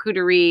and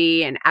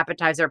charcuterie and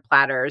appetizer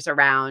platters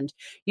around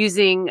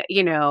using,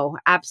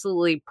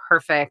 absolutely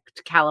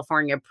perfect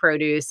California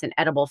produce and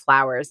edible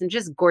flowers and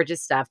just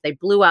gorgeous stuff. They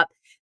blew up.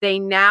 they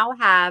now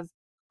have,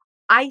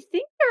 I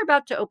think they're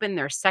about to open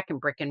their second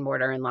brick and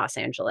mortar in Los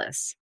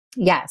Angeles.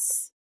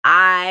 Yes.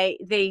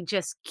 They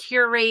just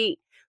curate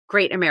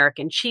great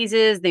American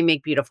cheeses. They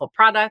make beautiful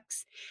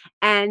products,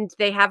 and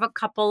they have a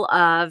couple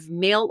of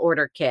mail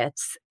order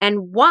kits.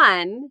 And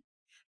one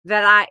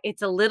that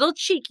it's a little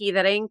cheeky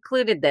that I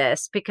included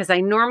this because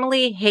I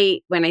normally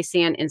hate when I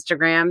see on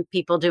Instagram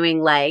people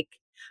doing like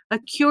a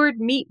cured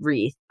meat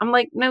wreath. I'm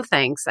like, no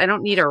thanks. I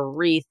don't need a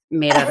wreath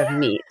made out of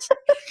meat.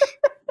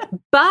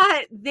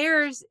 But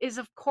theirs is,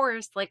 of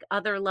course, like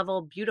other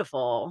level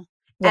beautiful.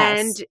 Yes.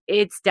 And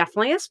it's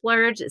definitely a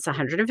splurge. It's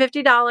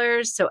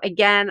 $150. So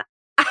again,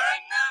 I'm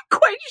not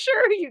quite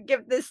sure who you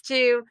give this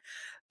to,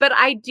 but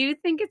I do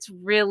think it's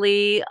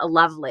really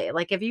lovely.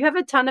 Like if you have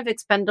a ton of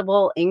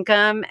expendable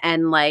income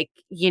and like,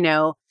 you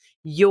know,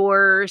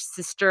 your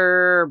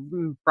sister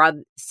and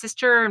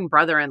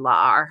brother-in-law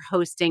are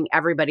hosting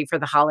everybody for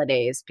the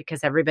holidays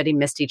because everybody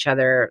missed each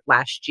other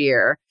last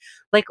year.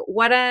 Like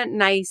what a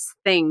nice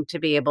thing to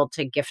be able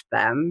to gift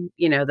them,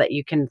 you know, that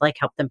you can like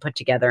help them put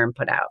together and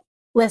put out.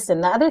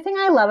 Listen, the other thing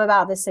I love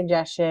about this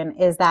suggestion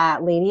is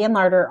that Lady and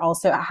Larder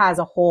also has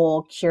a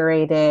whole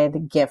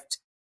curated gift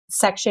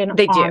section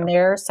on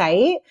their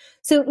site.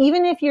 So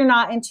even if you're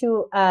not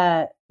into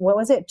what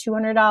was it,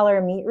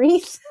 $200 meat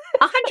wreath?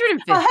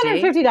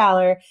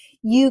 $150.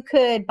 You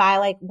could buy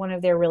like one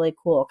of their really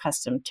cool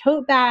custom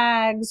tote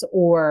bags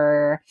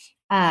or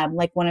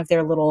like one of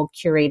their little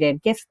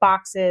curated gift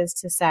boxes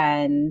to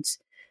send.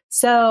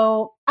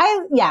 So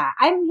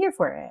I'm here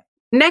for it.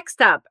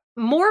 Next up,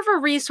 more of a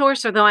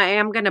resource, although I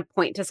am going to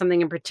point to something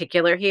in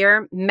particular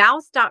here.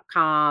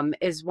 Mouth.com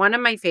is one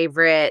of my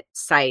favorite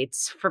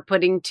sites for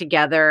putting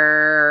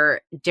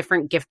together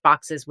different gift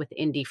boxes with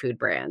indie food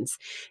brands.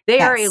 They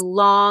are a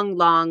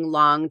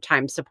long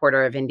time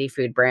supporter of indie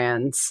food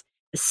brands.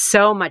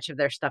 So much of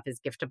their stuff is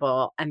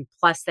giftable. And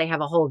plus they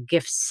have a whole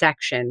gift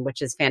section,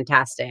 which is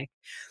fantastic.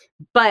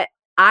 But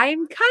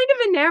I'm kind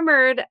of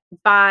enamored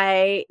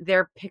by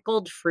their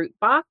pickled fruit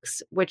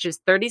box, which is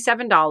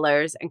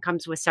 $37 and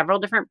comes with several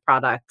different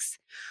products.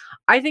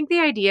 I think the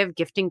idea of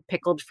gifting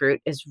pickled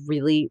fruit is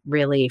really,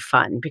 really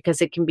fun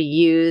because it can be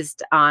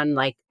used on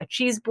like a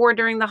cheese board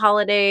during the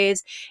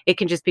holidays. It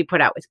can just be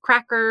put out with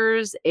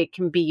crackers. It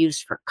can be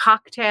used for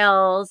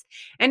cocktails.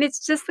 And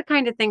it's just the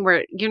kind of thing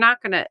where you're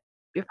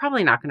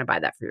probably not going to buy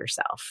that for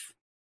yourself.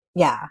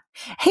 Yeah.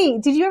 Hey,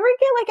 did you ever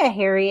get like a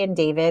Harry and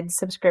David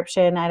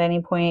subscription at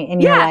any point in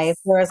your life?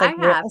 Whereas like,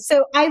 I have.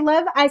 So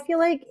I feel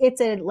like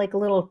it's a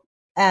little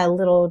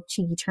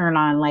cheeky turn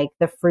on like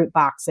the fruit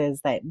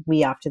boxes that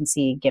we often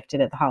see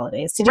gifted at the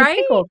holidays to do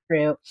pickled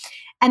fruit.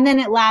 And then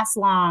it lasts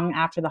long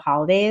after the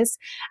holidays.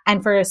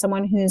 And for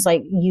someone who's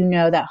like, you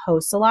know, that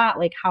hosts a lot,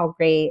 like how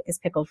great is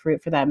pickled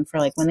fruit for them for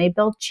like when they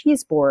build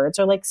cheese boards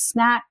or like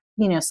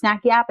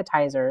snacky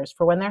appetizers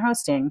for when they're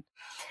hosting.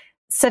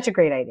 Such a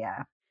great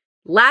idea.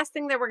 Last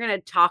thing that we're going to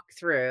talk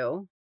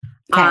through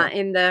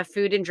in the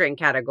food and drink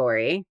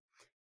category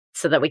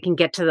so that we can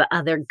get to the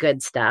other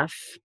good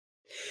stuff.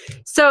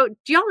 So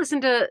do y'all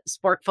listen to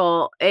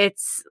Sporkful?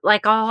 It's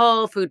like a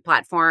whole food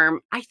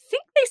platform. I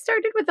think they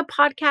started with a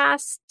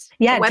podcast.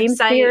 Yeah, James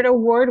Beard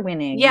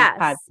award-winning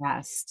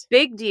podcast.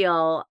 Big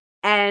deal.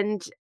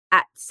 And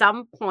at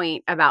some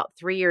point about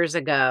 3 years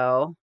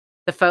ago,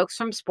 the folks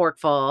from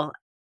Sporkful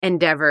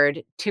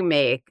endeavored to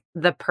make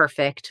the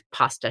perfect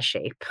pasta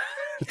shape.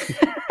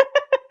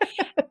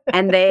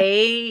 And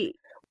they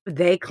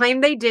claim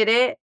they did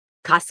it.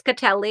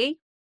 Cascatelli.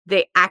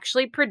 They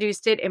actually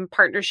produced it in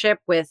partnership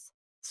with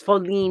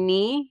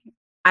Sfollini.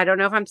 I don't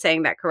know if I'm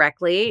saying that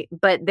correctly,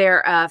 but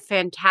they're a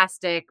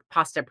fantastic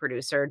pasta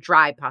producer,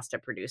 dry pasta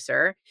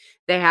producer.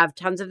 They have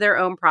tons of their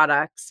own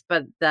products,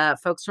 but the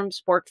folks from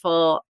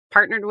Sporkful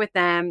partnered with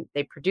them.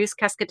 They produced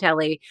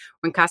Cascatelli.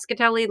 When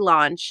Cascatelli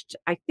launched,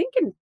 I think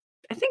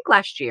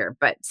last year,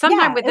 but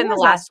sometime within the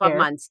last 12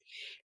 months,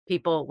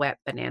 people went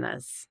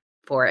bananas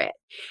for it.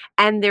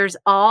 And there's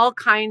all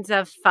kinds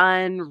of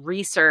fun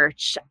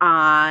research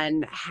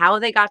on how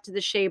they got to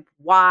the shape,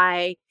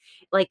 why.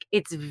 Like,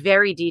 it's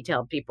very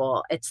detailed,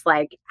 people. It's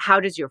like, how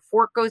does your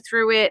fork go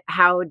through it?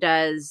 How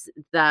does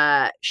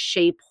the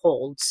shape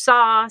hold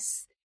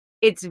sauce?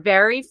 It's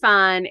very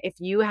fun. If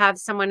you have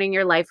someone in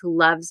your life who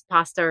loves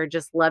pasta or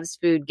just loves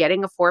food,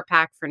 getting a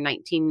 4-pack for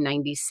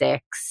 $19.96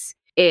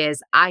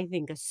 is, I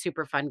think, a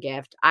super fun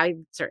gift.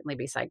 I'd certainly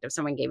be psyched if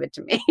someone gave it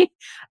to me.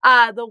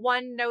 The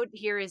one note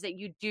here is that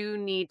you do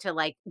need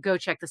to go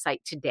check the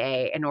site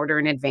today and order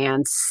in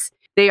advance.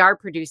 They are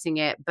producing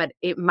it, but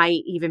it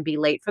might even be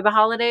late for the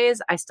holidays.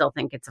 I still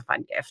think it's a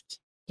fun gift.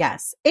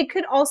 Yes. It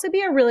could also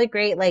be a really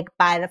great,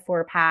 buy the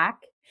 4-pack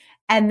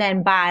and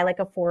then buy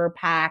a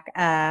 4-pack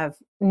of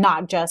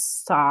not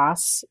just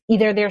sauce,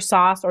 either their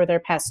sauce or their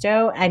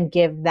pesto, and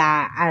give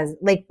that as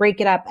break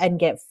it up and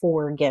get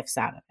 4 gifts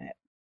out of it.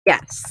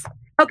 Yes.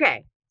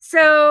 Okay.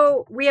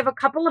 So we have a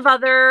couple of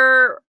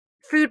other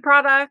food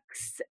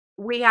products.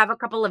 we have a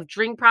couple of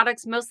drink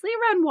products, mostly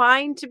around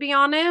wine, to be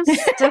honest,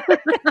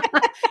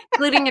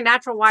 including a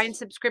natural wine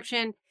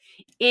subscription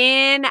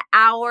in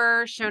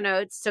our show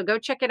notes. So go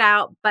check it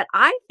out. But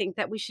I think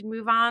that we should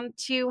move on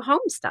to home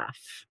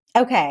stuff.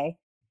 Okay.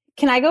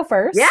 Can I go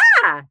first?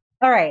 Yeah.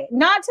 All right.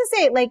 Not to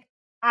say like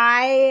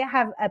I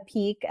have a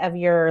peek of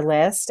your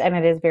list and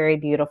it is very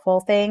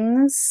beautiful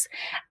things.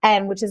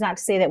 And which is not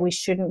to say that we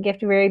shouldn't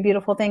gift very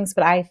beautiful things,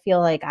 but I feel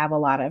like I have a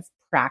lot of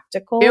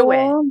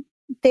practical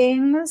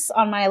things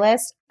on my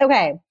list.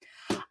 Okay.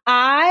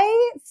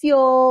 I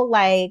feel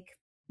like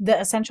the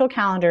Essential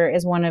Calendar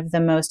is one of the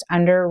most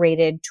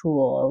underrated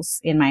tools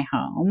in my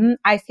home.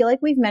 I feel like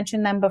we've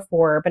mentioned them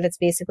before, but it's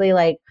basically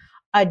like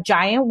a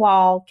giant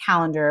wall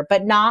calendar,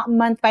 but not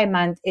month by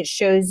month. It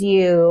shows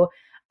you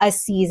a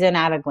season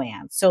at a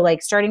glance. So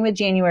like starting with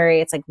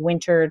January, it's like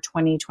winter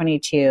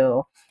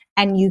 2022.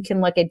 And you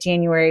can look at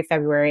January,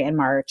 February, and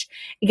March.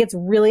 It gets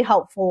really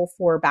helpful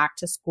for back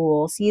to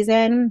school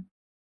season.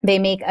 They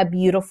make a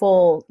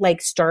beautiful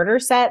like starter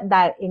set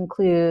that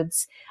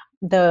includes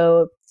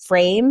the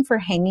frame for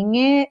hanging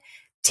it,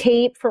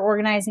 tape for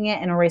organizing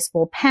it, an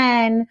erasable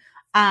pen.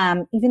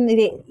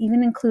 They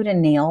even include a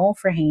nail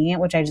for hanging it,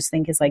 which I just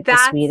think is like the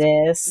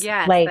sweetest.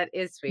 Yes, like, that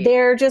is sweet.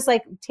 They're just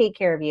like, take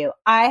care of you.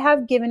 I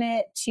have given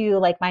it to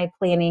like my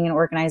planning and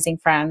organizing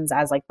friends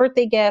as like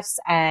birthday gifts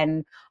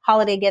and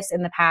holiday gifts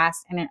in the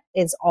past. And it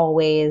is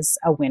always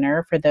a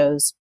winner for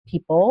those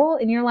people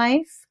in your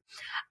life.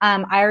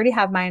 I already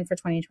have mine for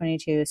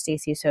 2022,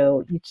 Stacey,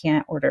 so you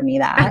can't order me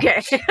that.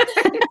 Okay.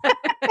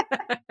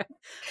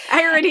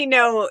 I already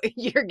know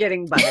you're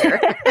getting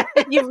butter.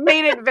 You've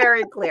made it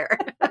very clear.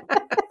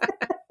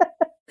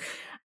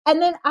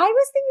 And then I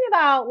was thinking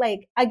about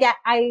like, again,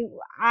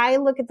 I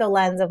look at the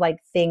lens of like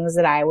things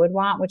that I would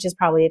want, which is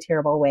probably a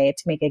terrible way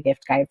to make a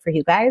gift guide for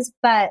you guys.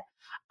 But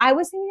I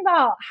was thinking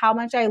about how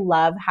much I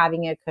love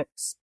having a Cook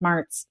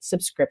Smarts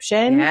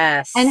subscription.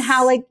 Yes. And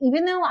how like,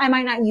 even though I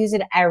might not use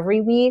it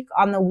every week,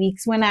 on the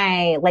weeks when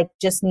I like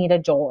just need a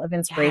jolt of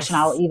inspiration,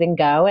 I'll even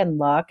go and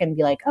look and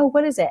be like, oh,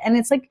 what is it? And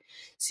it's like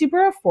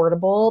super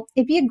affordable.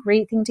 It'd be a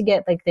great thing to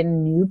get like the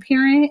new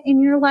parent in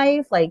your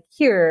life. Like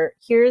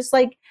here's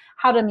like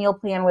how to meal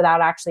plan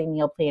without actually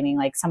meal planning.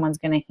 Like someone's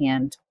going to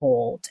hand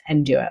hold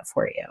and do it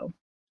for you.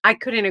 I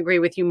couldn't agree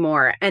with you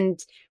more.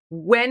 And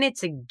when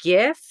it's a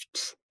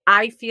gift,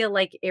 I feel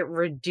like it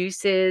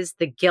reduces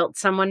the guilt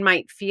someone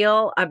might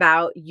feel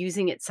about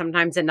using it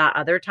sometimes and not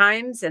other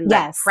times, and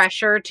that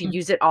pressure to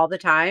use it all the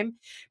time.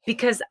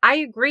 Because I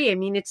agree. I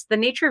mean, it's the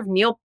nature of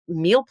meal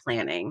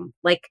planning.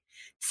 Like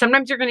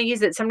sometimes you're going to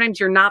use it,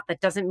 sometimes you're not.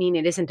 That doesn't mean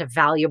it isn't a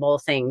valuable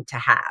thing to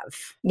have.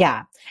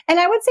 Yeah.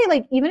 And I would say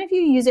like, even if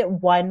you use it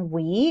 1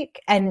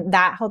 week and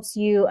that helps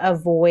you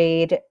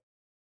avoid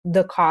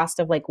the cost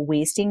of like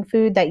wasting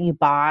food that you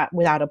bought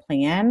without a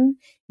plan,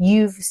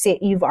 you've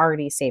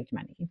already saved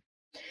money.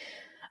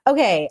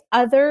 Okay,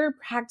 other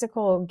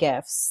practical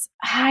gifts.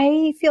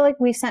 I feel like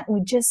we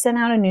just sent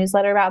out a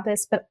newsletter about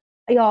this, but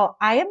y'all,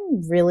 I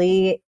am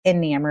really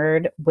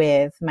enamored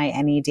with my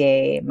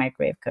Anyday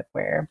microwave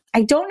cookware.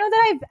 I don't know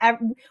that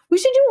we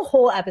should do a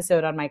whole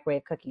episode on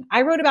microwave cooking.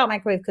 I wrote about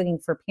microwave cooking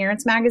for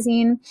Parents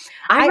Magazine.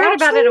 I wrote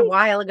about it a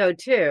while ago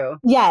too.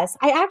 Yes,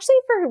 I actually,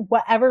 for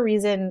whatever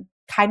reason,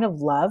 kind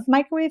of love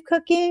microwave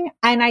cooking.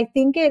 And I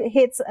think it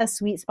hits a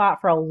sweet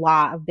spot for a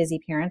lot of busy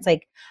parents.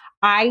 Like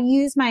I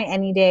use my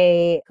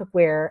Anyday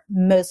cookware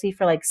mostly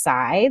for like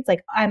sides.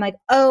 Like I'm like,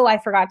 oh, I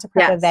forgot to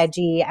prep a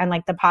veggie and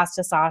like the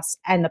pasta sauce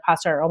and the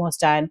pasta are almost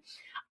done.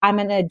 I'm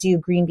going to do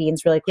green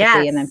beans really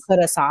quickly and then put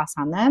a sauce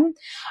on them.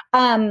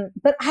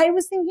 But I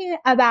was thinking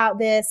about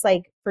this,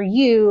 like for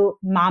you,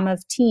 mom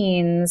of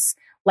teens,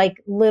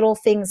 like little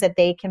things that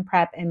they can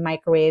prep and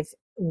microwave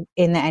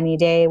in the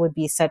Anyday would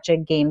be such a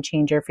game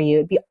changer for you.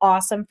 It'd be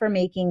awesome for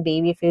making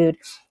baby food.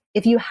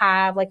 If you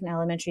have like an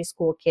elementary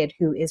school kid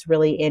who is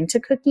really into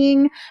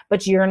cooking,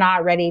 but you're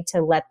not ready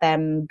to let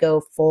them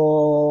go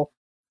full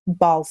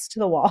balls to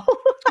the wall.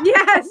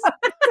 Yes.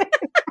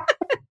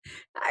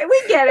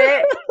 We get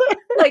it.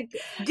 Like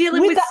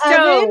dealing with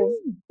stoves.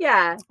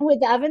 Yeah. With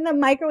the oven, the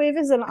microwave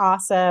is an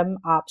awesome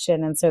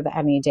option. And so the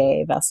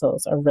Anyday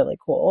vessels are really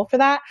cool for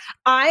that.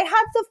 I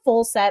have the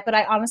full set, but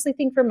I honestly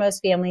think for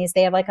most families,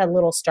 they have like a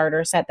little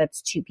starter set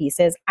that's 2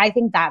 pieces. I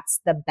think that's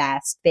the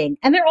best thing.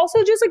 And they're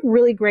also just like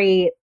really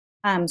great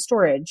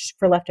storage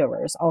for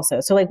leftovers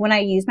also. So like when I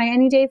use my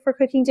Anyday for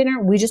cooking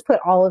dinner, we just put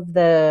all of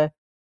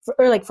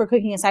for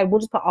cooking aside, we'll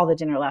just put all the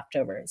dinner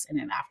leftovers in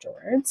it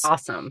afterwards.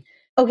 Awesome.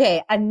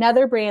 Okay,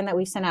 another brand that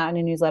we sent out in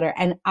a newsletter,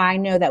 and I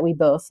know that we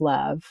both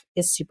love,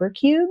 is Super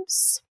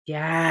Cubes.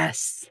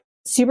 Yes.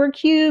 Super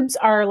Cubes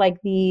are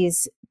like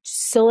these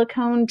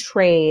silicone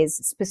trays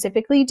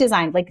specifically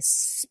designed,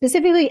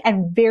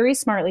 and very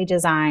smartly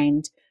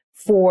designed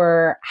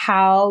for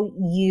how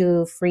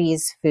you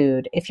freeze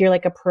food. If you're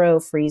like a pro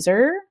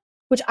freezer,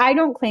 which I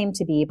don't claim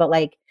to be, but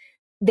like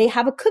they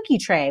have a cookie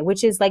tray,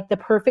 which is like the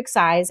perfect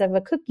size of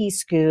a cookie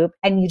scoop,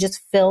 and you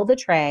just fill the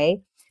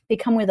tray. they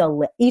come with a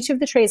lid. Each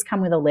of the trays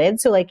come with a lid.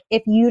 So like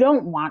if you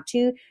don't want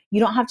to, you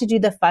don't have to do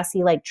the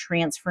fussy like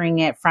transferring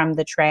it from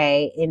the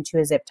tray into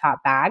a zip top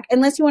bag,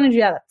 unless you want to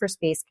do that for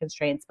space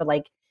constraints, but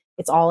like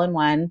it's all in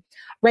one.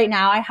 Right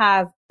now I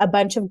have a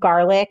bunch of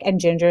garlic and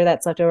ginger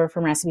that's left over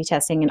from recipe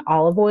testing and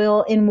olive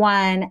oil in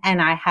one.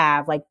 And I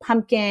have like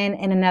pumpkin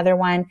in another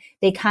one.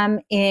 They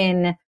come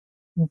in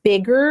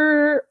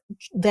bigger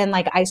than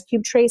like ice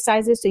cube tray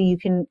sizes. So you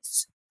can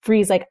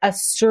freeze like a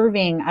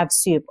serving of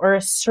soup or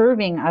a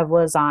serving of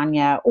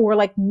lasagna or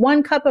like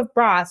 1 cup of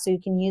broth. So you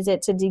can use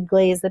it to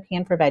deglaze the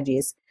pan for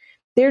veggies.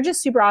 They're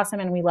just super awesome.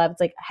 And we love, it's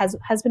like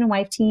husband and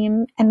wife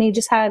team. And they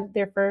just had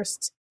their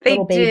first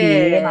little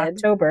baby in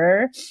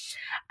October.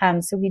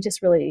 So we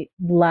just really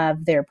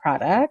love their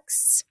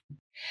products.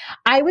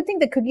 I would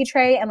think the cookie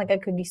tray and like a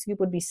cookie scoop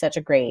would be such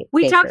a great.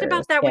 We talked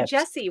about that with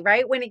Jessie,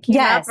 right? When it came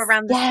up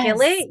around the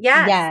skillet.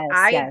 Yes,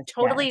 I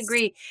totally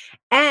agree.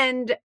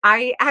 And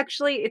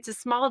it's a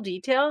small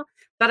detail,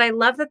 but I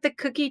love that the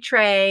cookie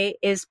tray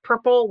is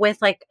purple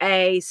with like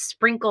a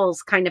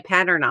sprinkles kind of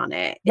pattern on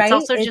it. It's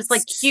also just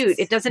like cute.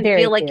 It doesn't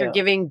feel like you're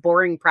giving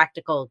boring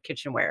practical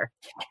kitchenware.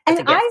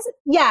 And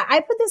I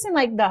put this in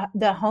like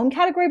the home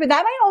category, but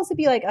that might also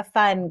be like a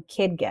fun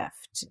kid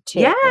gift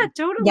too. Yeah,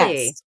 totally.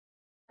 Yes.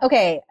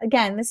 Okay,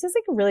 again, this is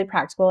like really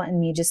practical and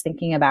me just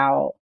thinking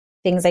about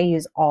things I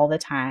use all the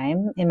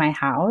time in my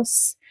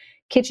house.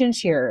 Kitchen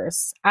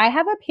shears. I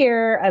have a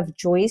pair of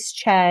Joyce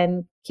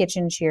Chen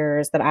kitchen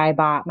shears that I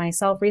bought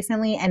myself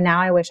recently, and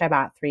now I wish I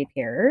bought 3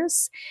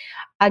 pairs.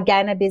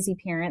 Again, a busy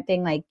parent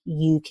thing, like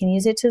you can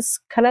use it to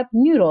cut up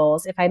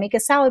noodles. If I make a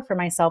salad for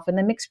myself and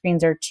the mixed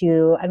greens are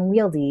too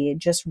unwieldy,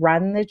 just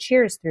run the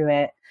shears through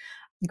it.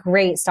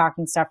 Great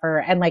stocking stuffer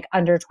and like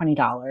under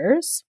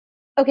 $20.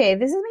 Okay,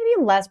 this is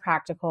maybe less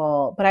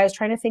practical, but I was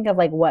trying to think of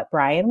like what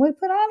Brian would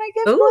put on a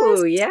gift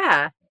list. Ooh,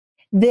 yeah.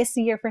 This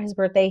year for his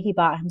birthday, he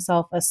bought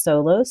himself a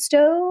Solo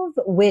stove,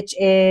 which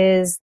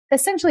is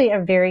essentially a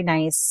very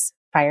nice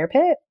fire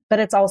pit, but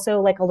it's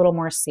also like a little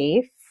more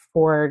safe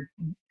for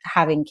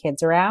having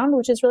kids around,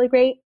 which is really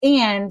great.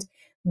 And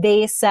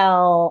they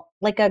sell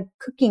like a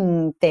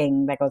cooking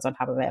thing that goes on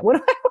top of it. What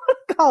do I want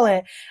to call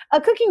it?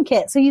 A cooking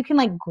kit. So you can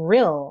like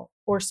grill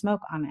or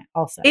smoke on it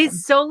also.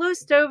 Is Solo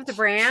Stove the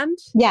brand?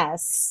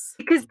 Yes.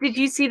 Because did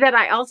you see that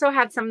I also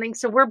had something?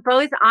 So we're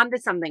both onto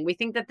something. We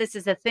think that this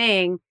is a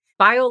thing.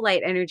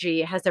 BioLite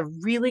Energy has a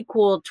really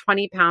cool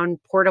 20-pound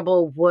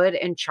portable wood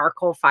and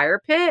charcoal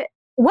fire pit.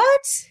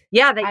 What?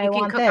 Yeah, that you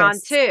can cook on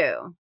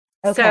too.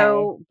 Okay.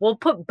 So we'll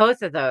put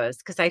both of those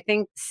because I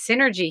think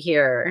synergy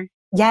here.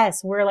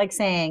 Yes, we're like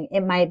saying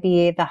it might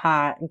be the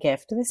hot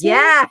gift this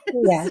year.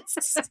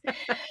 Yes.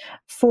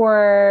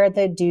 For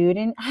the dude.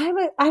 And I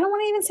don't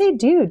want to even say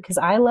dude because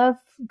I love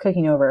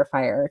cooking over a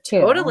fire too.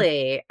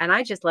 Totally. And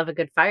I just love a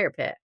good fire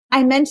pit.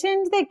 I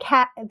mentioned the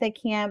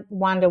Camp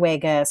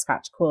Wandawega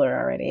Scotch cooler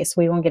already, so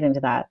we won't get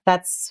into that.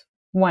 That's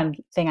one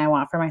thing I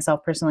want for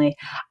myself personally.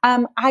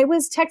 I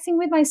was texting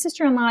with my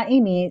sister-in-law,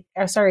 Amy,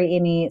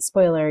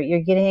 spoiler, you're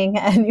getting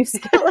a new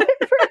skillet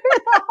for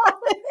the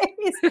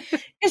holidays.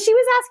 And she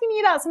was asking me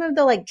about some of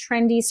the like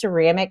trendy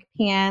ceramic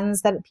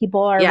pans that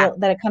people are,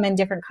 that come in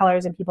different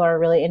colors and people are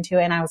really into.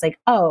 And I was like,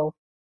 oh,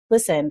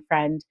 listen,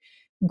 friend,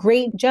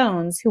 Great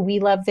Jones, who we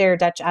love their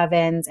Dutch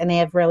ovens and they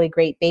have really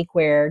great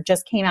bakeware,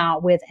 just came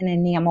out with an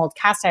enameled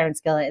cast iron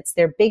skillet. It's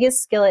their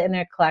biggest skillet in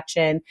their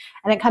collection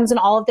and it comes in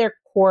all of their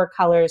core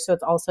colors. So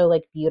it's also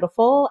like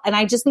beautiful. And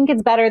I just think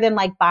it's better than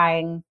like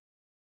buying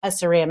a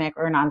ceramic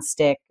or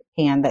nonstick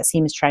pan that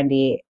seems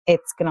trendy.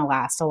 It's going to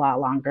last a lot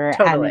longer.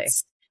 Totally. And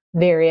it's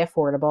very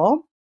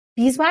affordable.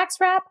 Beeswax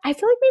wrap. I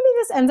feel like maybe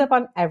this ends up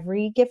on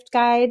every gift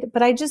guide,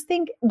 but I just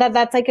think that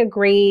that's like a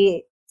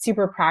great,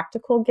 super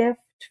practical gift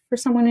for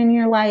someone in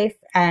your life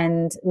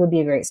and would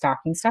be a great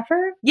stocking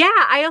stuffer. Yeah.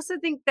 I also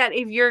think that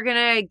if you're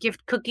going to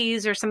gift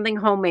cookies or something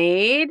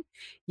homemade,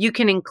 you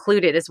can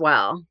include it as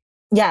well.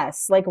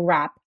 Yes. Like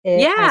wrap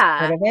it as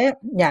part of it.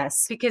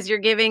 Yes. Because you're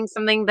giving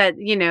something that,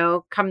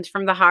 comes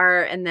from the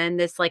heart. And then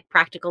this like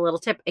practical little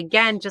tip,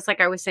 again, just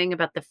like I was saying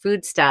about the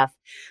food stuff,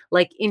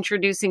 like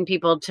introducing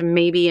people to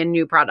maybe a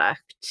new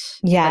product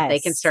that they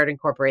can start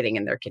incorporating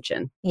in their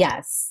kitchen.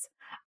 Yes.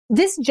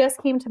 This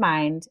just came to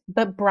mind,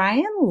 but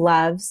Brian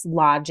loves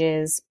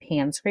Lodge's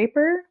pan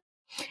scraper.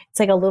 It's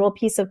like a little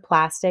piece of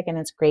plastic and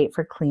it's great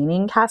for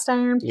cleaning cast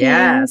iron pans.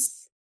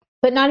 Yes.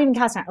 But not even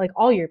cast iron, like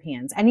all your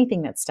pans,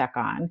 anything that's stuck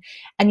on.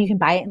 And you can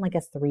buy it in like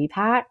a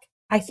 3-pack.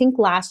 I think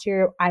last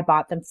year I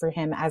bought them for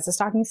him as a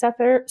stocking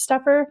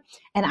stuffer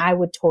and I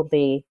would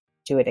totally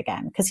do it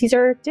again because he's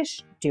our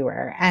dish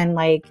doer. And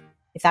like,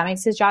 if that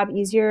makes his job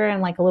easier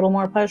and like a little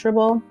more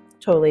pleasurable,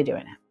 totally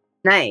doing it.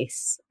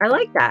 Nice. I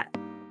like that.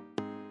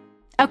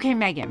 Okay,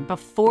 Megan,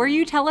 before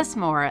you tell us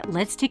more,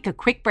 let's take a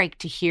quick break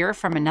to hear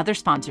from another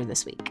sponsor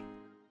this week.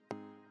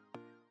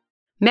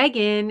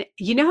 Megan,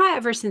 you know how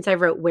ever since I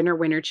wrote Winner,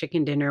 Winner,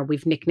 Chicken Dinner,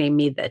 we've nicknamed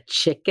me the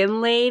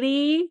Chicken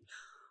Lady?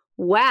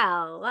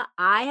 Well,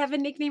 I have a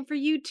nickname for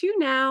you too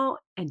now.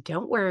 And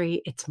don't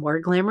worry, it's more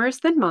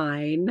glamorous than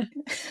mine.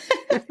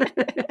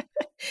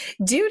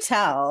 Do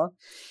tell.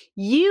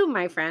 You,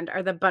 my friend,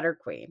 are the butter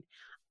queen.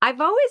 I've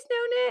always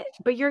known it,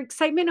 but your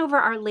excitement over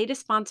our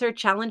latest sponsor,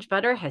 Challenge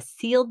Butter, has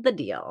sealed the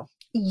deal.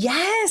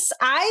 Yes,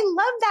 I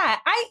love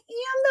that. I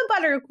am the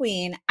butter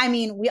queen. I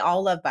mean, we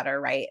all love butter,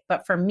 right?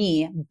 But for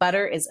me,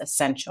 butter is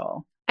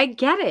essential. I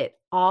get it.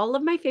 All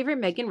of my favorite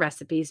Megan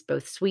recipes,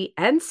 both sweet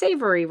and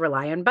savory,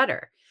 rely on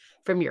butter.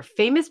 From your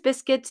famous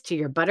biscuits to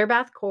your butter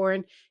bath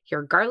corn,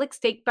 your garlic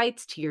steak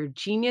bites to your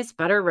genius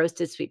butter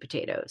roasted sweet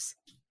potatoes.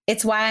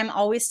 It's why I'm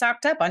always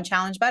stocked up on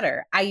Challenge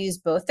Butter. I use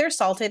both their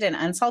salted and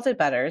unsalted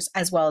butters,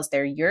 as well as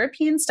their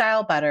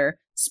European-style butter,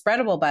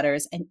 spreadable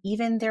butters, and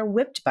even their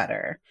whipped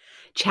butter.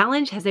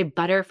 Challenge has a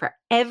butter for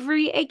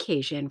every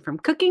occasion, from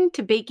cooking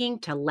to baking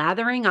to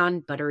lathering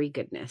on buttery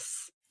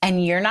goodness.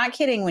 And you're not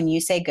kidding when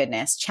you say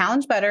goodness.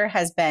 Challenge Butter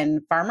has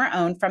been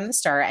farmer-owned from the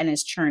start and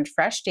is churned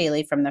fresh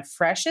daily from the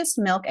freshest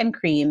milk and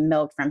cream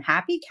milked from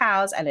happy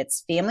cows at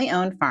its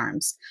family-owned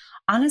farms.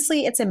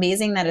 Honestly, it's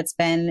amazing that it's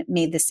been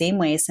made the same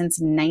way since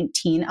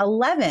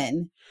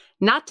 1911.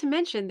 Not to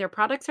mention, their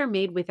products are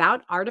made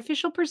without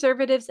artificial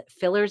preservatives,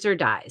 fillers, or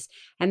dyes,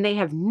 and they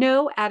have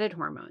no added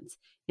hormones.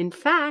 In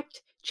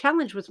fact,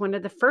 Challenge was one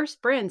of the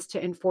first brands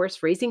to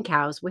enforce raising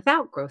cows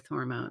without growth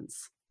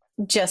hormones.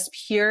 Just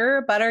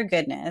pure butter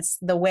goodness,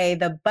 the way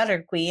the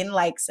butter queen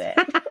likes it.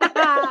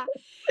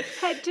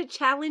 Head to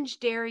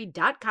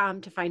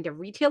challengedairy.com to find a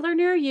retailer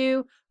near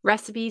you,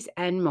 recipes,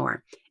 and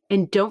more.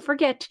 And don't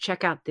forget to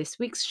check out this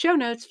week's show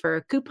notes for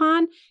a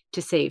coupon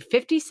to save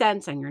 50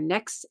 cents on your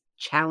next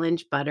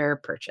Challenge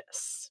Butter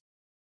purchase.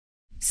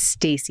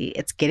 Stacy,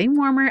 it's getting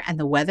warmer and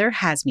the weather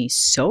has me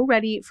so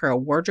ready for a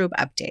wardrobe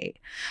update,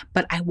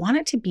 but I want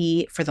it to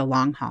be for the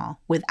long haul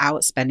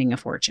without spending a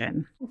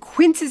fortune.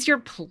 Quince is your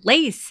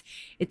place.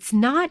 It's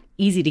not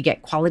easy to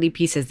get quality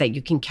pieces that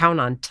you can count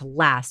on to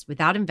last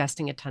without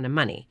investing a ton of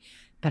money.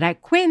 But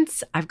at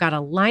Quince, I've got a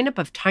lineup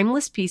of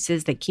timeless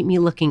pieces that keep me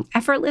looking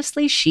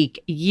effortlessly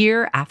chic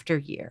year after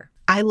year.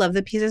 I love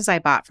the pieces I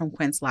bought from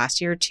Quince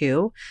last year,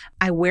 too.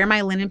 I wear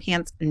my linen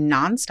pants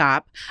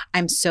nonstop.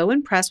 I'm so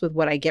impressed with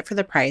what I get for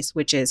the price,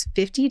 which is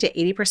 50 to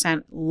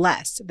 80%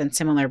 less than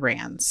similar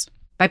brands.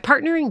 By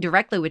partnering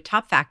directly with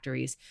top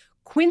factories,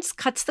 Quince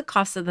cuts the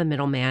cost of the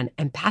middleman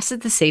and passes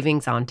the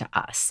savings on to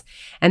us.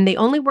 And they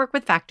only work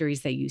with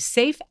factories that use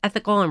safe,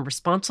 ethical, and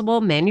responsible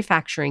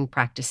manufacturing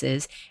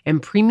practices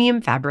and premium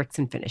fabrics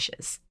and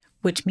finishes.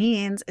 Which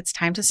means it's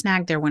time to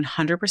snag their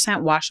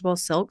 100% washable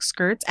silk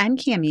skirts and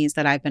camis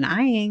that I've been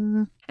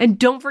eyeing. And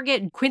don't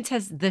forget, Quince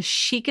has the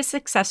chicest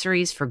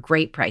accessories for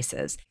great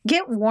prices.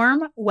 Get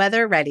warm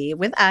weather ready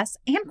with us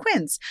and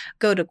Quince.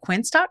 Go to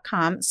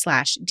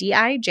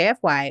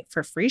quince.com/DIJFY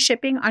for free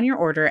shipping on your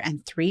order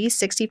and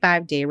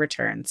 365-day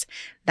returns.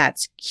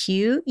 That's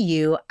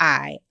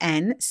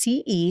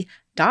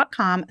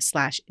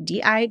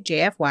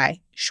QUINCE.com/DIJFY,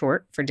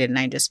 short for Didn't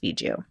I Just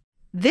Feed You?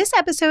 This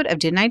episode of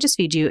Didn't I Just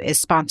Feed You is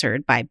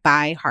sponsored by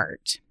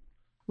ByHeart.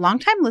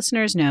 Longtime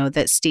listeners know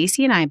that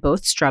Stacy and I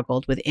both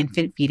struggled with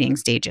infant feeding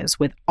stages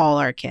with all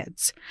our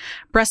kids.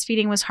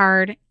 Breastfeeding was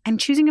hard, and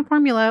choosing a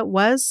formula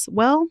was,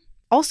 well,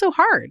 also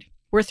hard.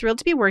 We're thrilled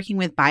to be working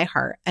with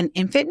ByHeart, an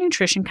infant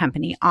nutrition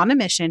company on a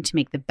mission to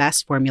make the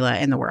best formula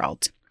in the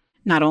world.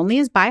 Not only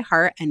is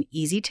ByHeart an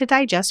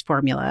easy-to-digest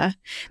formula,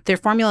 their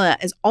formula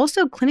is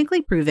also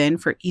clinically proven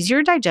for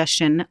easier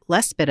digestion,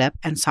 less spit-up,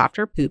 and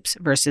softer poops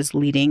versus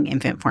leading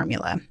infant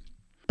formula.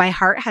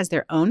 ByHeart has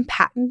their own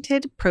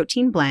patented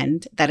protein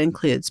blend that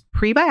includes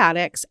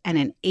prebiotics and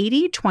an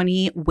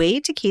 80-20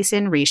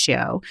 whey-to-casein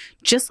ratio,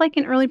 just like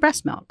in early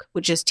breast milk,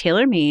 which is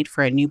tailor-made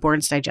for a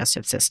newborn's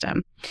digestive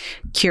system.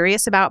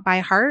 Curious about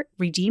ByHeart?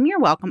 Redeem your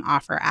welcome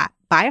offer at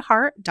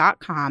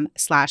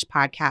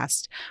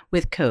byheart.com/podcast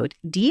with code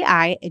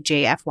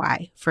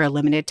DIJFY for a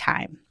limited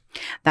time.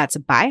 That's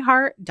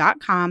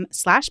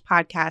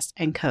byheart.com/podcast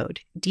and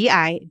code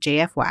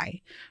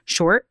DIJFY,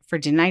 short for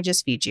Didn't I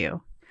Just Feed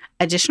You?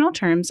 Additional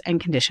terms and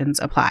conditions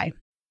apply.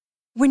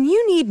 When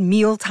you need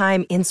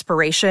mealtime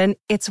inspiration,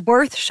 it's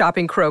worth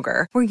shopping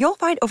Kroger, where you'll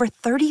find over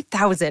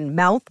 30,000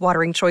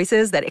 mouth-watering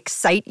choices that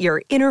excite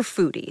your inner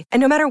foodie. And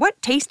no matter what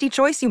tasty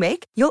choice you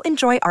make, you'll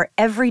enjoy our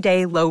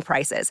everyday low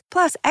prices,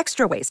 plus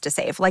extra ways to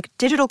save, like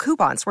digital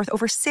coupons worth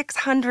over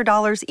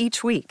 $600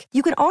 each week.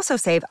 You can also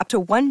save up to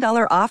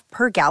 $1 off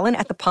per gallon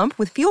at the pump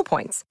with fuel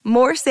points.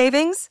 More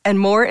savings and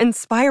more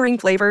inspiring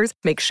flavors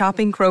make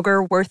shopping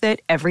Kroger worth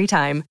it every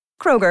time.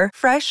 Kroger,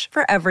 fresh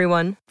for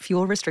everyone.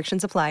 Fuel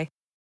restrictions apply.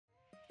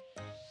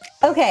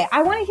 Okay,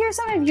 I want to hear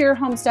some of your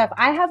home stuff.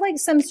 I have like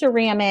some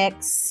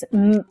ceramics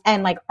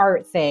and like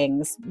art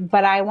things,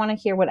 but I want to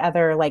hear what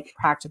other like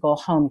practical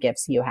home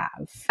gifts you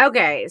have.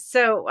 Okay,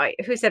 so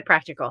who said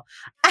practical?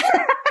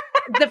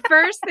 The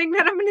first thing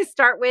that I'm going to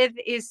start with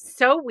is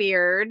so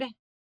weird.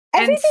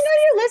 Everything on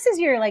your list is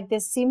you're like,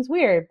 this seems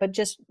weird, but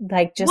just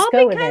go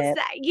with it. Because,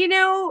 you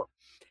know,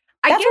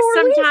 That's I guess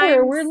what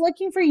sometimes we're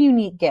looking for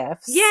unique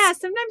gifts. Yeah,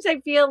 sometimes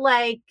I feel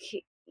like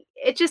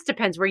it just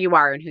depends where you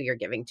are and who you're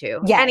giving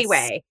to. Yes.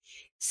 Anyway,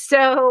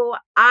 so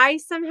I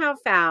somehow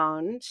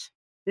found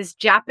this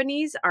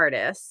Japanese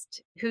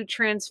artist who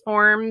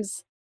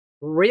transforms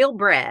real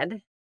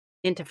bread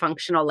into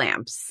functional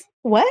lamps.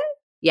 What?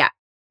 Yeah,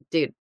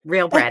 dude,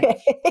 real bread.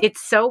 Okay.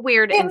 It's so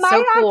weird It and so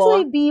might cool.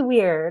 actually be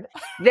weird.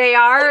 They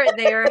are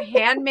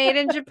handmade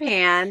in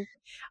Japan.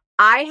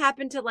 I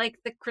happen to like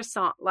the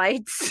croissant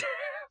lights,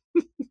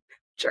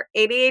 which are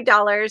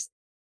 $88,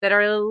 that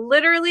are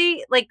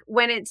literally like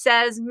when it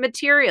says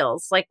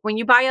materials, like when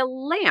you buy a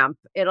lamp,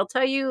 it'll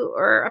tell you,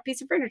 or a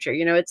piece of furniture,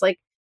 you know, it's like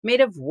made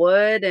of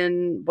wood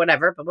and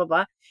whatever, blah, blah,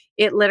 blah.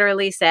 It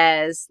literally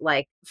says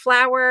like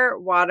flour,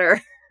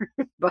 water,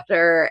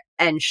 butter,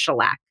 and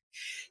shellac.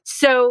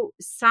 So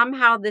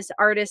somehow this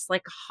artist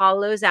like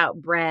hollows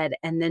out bread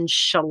and then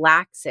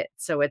shellacks it.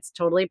 So it's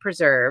totally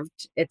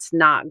preserved. It's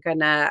not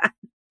gonna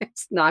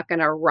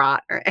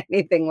rot or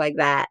anything like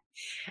that.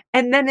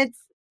 And then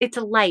it's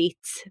a light,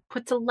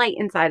 puts a light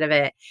inside of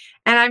it.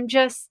 And I'm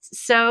just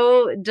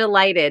so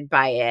delighted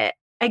by it.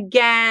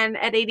 Again,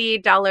 at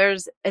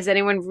 $88, is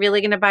anyone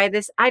really going to buy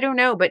this? I don't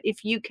know. But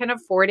if you can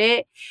afford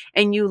it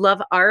and you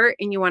love art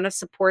and you want to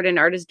support an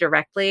artist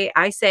directly,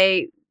 I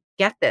say,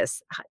 get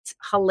this. It's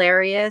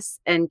hilarious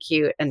and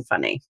cute and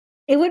funny.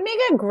 It would make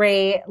a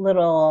great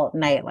little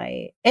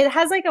nightlight. It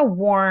has like a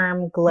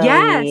warm,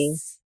 glowy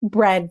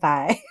bread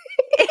vibe.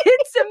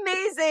 It's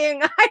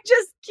amazing. I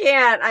just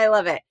can't. I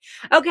love it.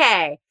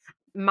 Okay.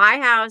 My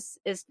house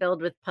is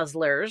filled with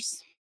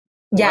puzzlers.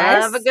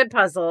 Yes. Love a good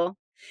puzzle.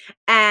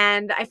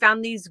 And I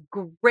found these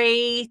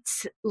great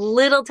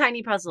little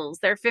tiny puzzles.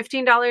 They're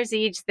 $15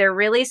 each. They're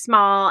really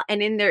small,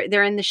 and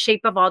they're in the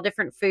shape of all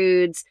different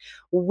foods.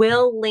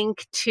 We'll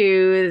link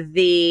to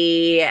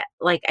the,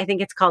 like, I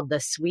think it's called the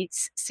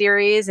Sweets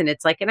series, and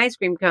it's like an ice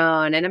cream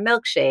cone and a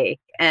milkshake.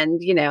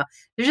 And, you know,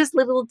 they're just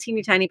little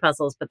teeny tiny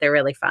puzzles, but they're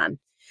really fun.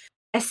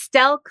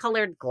 Estelle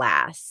colored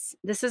glass.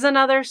 This is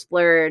another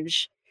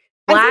splurge.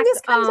 I think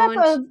this comes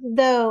up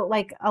though,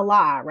 like a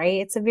lot, right?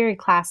 It's a very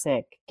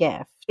classic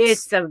gift.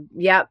 It's a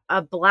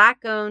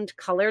Black-owned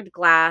colored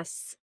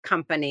glass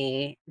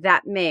company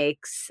that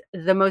makes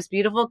the most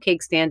beautiful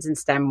cake stands and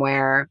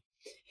stemware.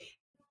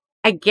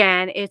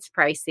 Again, it's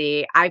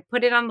pricey. I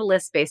put it on the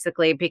list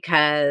basically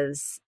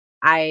because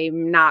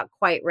I'm not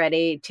quite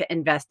ready to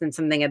invest in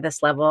something at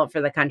this level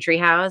for the country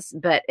house.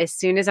 But as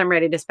soon as I'm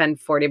ready to spend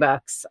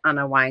 $40 on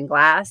a wine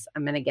glass,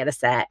 I'm going to get a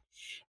set.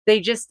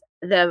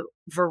 The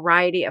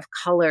variety of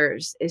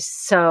colors is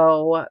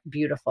so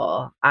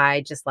beautiful. I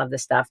just love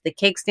this stuff. The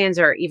cake stands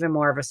are even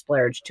more of a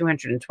splurge,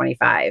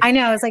 $225. I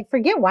know. It's like,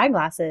 forget wine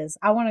glasses.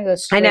 I want to go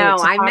straight. I know.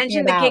 I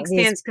mentioned the cake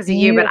stands because of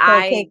you, but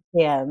I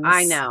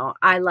know.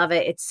 I love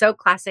it. It's so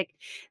classic.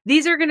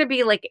 These are going to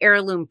be like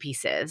heirloom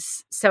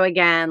pieces. So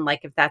again,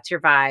 like if that's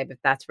your vibe, if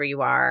that's where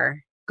you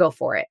are, go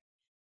for it.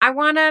 I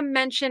want to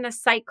mention a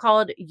site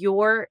called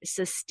Your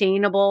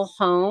Sustainable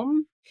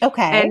Home.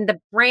 Okay. And the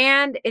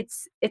brand,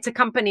 it's a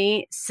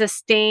company,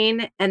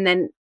 Sustain, and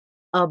then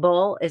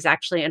Able is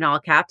actually in all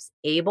caps,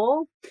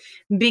 Able,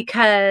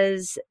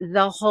 because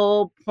the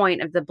whole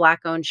point of the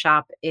Black-owned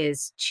shop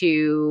is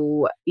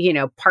to, you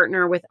know,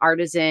 partner with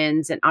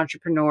artisans and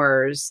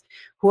entrepreneurs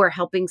who are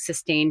helping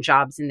sustain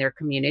jobs in their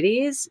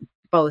communities,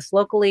 both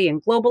locally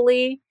and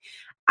globally.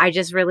 I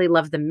just really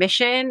love the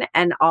mission,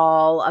 and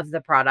all of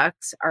the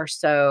products are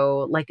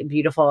so like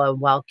beautiful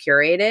and well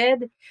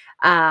curated.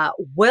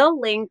 We'll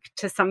link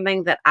to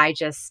something that I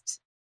just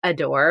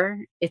adore.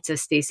 It's a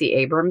Stacey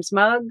Abrams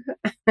mug.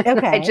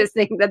 Okay. I just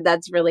think that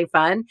that's really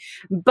fun,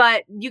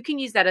 but you can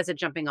use that as a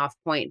jumping off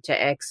point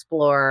to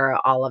explore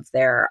all of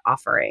their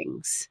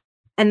offerings.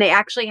 And they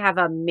actually have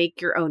a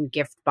make your own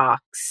gift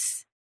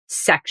box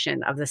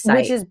section of the site,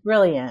 which is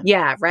brilliant.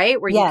 Yeah.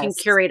 Right. Where you can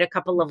curate a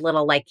couple of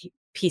little like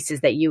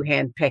pieces that you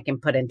handpick and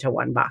put into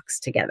one box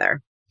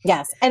together.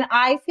 Yes. And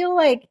I feel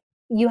like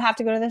you have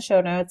to go to the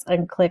show notes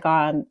and click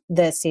on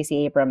the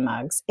Stacey Abrams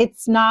mugs.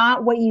 It's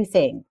not what you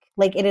think.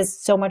 Like, it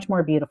is so much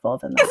more beautiful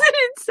than that. Isn't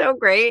it so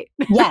great?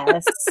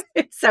 Yes.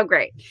 It's so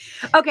great.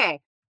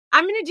 Okay.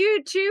 I'm going to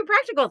do 2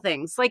 practical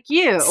things like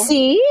you.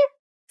 See?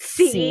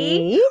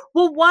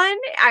 Well,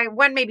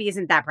 one maybe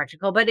isn't that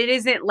practical, but it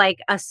isn't like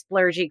a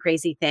splurgy,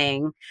 crazy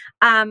thing.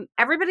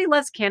 Everybody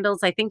loves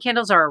candles. I think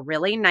candles are a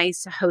really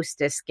nice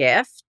hostess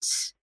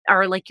gift,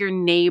 or like your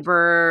neighbor,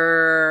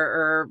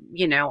 or,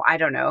 you know, I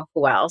don't know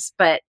who else,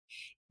 but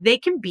they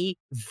can be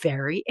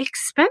very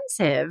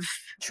expensive.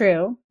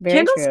 True.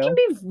 Candles can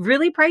be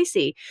really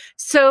pricey.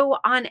 So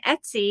on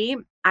Etsy,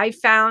 I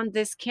found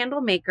this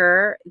candle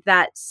maker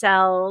that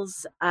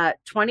sells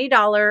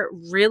 $20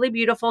 really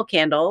beautiful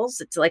candles.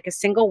 It's like a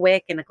single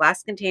wick in a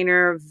glass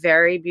container,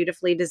 very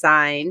beautifully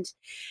designed.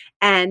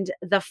 And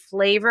the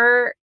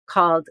flavor,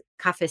 called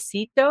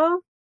Cafecito,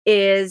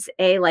 is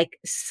a like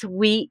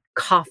sweet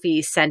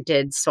coffee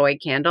scented soy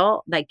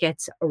candle that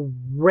gets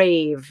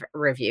rave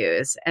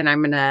reviews, and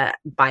I'm going to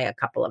buy a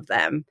couple of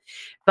them.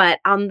 But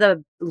on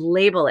the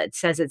label, it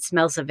says it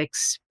smells of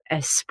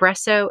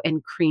espresso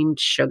and creamed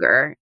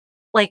sugar.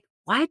 Like,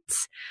 what?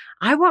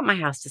 I want my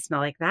house to smell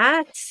like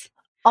that.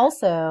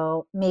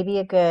 Also, maybe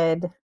a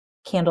good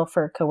candle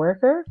for a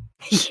coworker.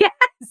 Yes.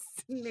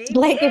 Maybe.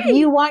 Like, if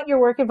you want your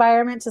work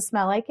environment to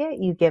smell like it,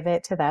 you give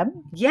it to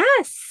them.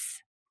 Yes.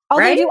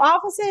 Although right? do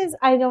offices,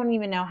 I don't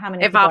even know how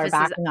many If people offices,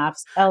 are back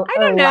enough I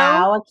don't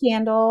allow know. a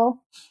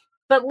candle.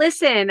 But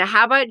listen,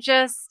 how about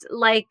just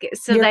like,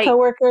 so your that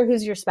coworker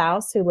who's your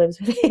spouse who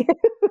lives with you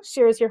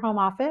shares your home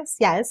office?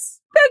 Yes.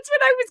 That's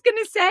what I was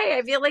going to say.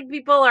 I feel like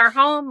people are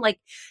home, like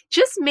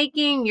just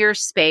making your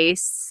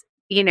space,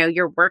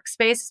 your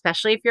workspace,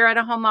 especially if you're at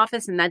a home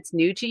office and that's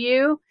new to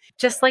you,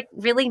 just like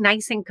really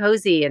nice and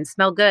cozy and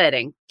smell good.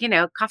 And,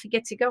 coffee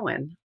gets you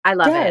going. I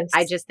love it.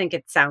 I just think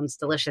it sounds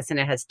delicious and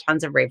it has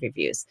tons of rave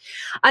reviews.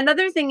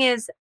 Another thing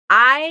is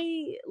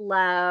I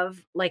love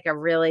like a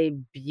really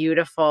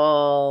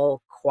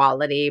beautiful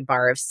quality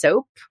bar of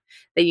soap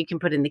that you can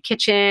put in the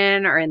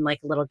kitchen or in like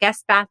a little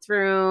guest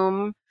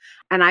bathroom.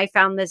 And I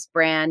found this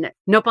brand,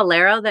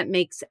 Nopalero, that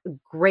makes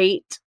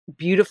great,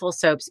 beautiful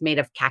soaps made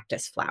of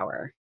cactus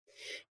flower.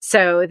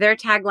 So their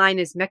tagline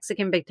is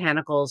Mexican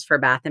Botanicals for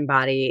Bath and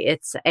Body.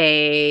 It's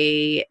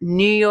a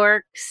New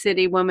York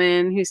City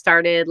woman who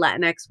started,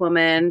 Latinx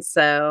woman.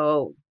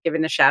 So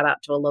giving a shout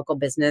out to a local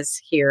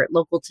business here,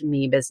 local to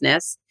me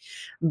business.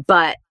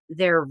 But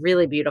they're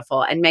really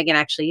beautiful. And Megan,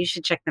 actually, you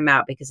should check them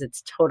out because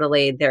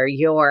they're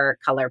your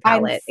color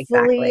palette. I'm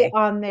fully exactly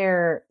on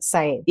their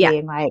site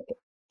being like,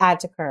 add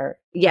to cart.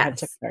 Yes. Add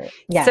to cart.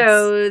 Yes.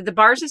 So the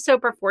bars of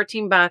soap are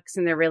 $14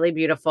 and they're really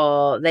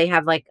beautiful. They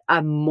have like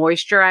a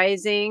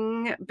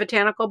moisturizing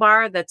botanical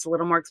bar that's a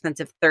little more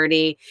expensive,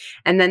 $30.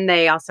 And then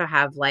they also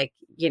have like,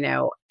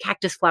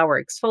 cactus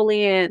flower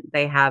exfoliant.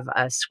 They have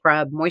a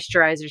scrub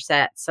moisturizer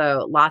set.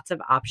 So lots of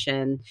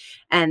option.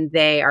 And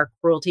they are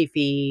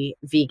cruelty-free,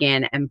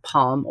 vegan, and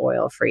palm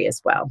oil free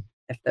as well,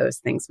 if those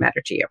things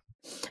matter to you.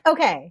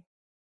 Okay.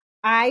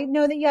 I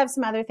know that you have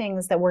some other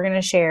things that we're going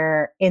to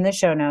share in the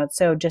show notes.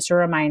 So just a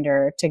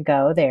reminder to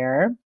go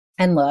there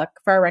and look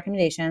for our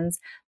recommendations.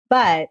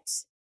 But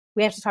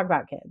we have to talk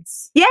about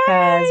kids. Yay!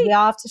 Because we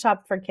all have to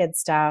shop for kids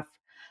stuff.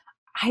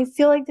 I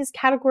feel like this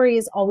category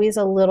is always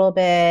a little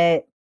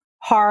bit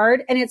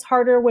hard. And it's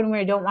harder when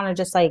we don't want to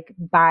just like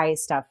buy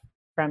stuff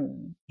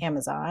from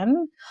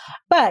Amazon.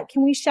 But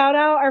can we shout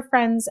out our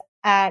friends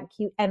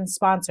and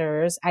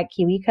sponsors at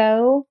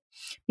KiwiCo?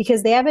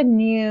 Because they have a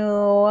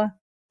new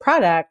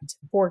product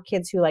for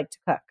kids who like to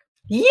cook.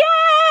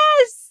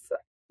 Yes!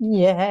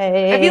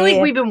 Yay. I feel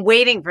like we've been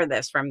waiting for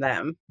this from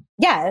them.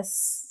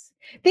 Yes.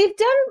 They've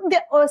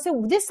done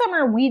so this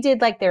summer we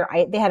did like they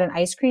had an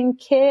ice cream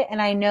kit,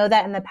 and I know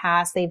that in the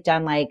past they've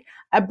done like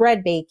a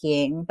bread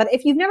baking. But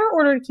if you've never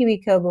ordered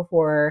KiwiCo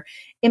before,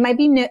 it might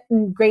be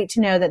great to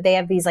know that they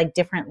have these like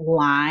different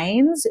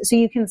lines. So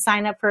you can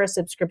sign up for a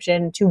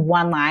subscription to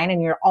one line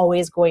and you're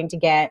always going to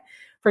get,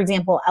 for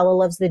example, Ella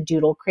loves the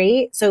Doodle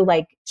Crate. So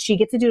like she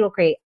gets a Doodle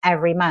Crate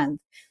every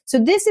month. So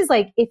this is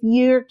like, if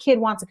your kid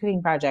wants a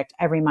cooking project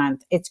every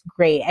month, it's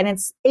great. And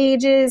it's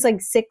ages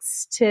like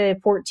 6 to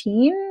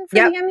 14 for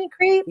the Yummy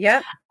Crate.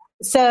 Yep.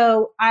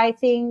 So I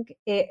think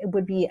it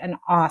would be an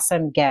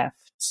awesome gift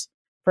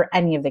for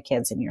any of the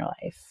kids in your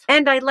life.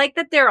 And I like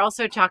that they're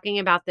also talking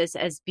about this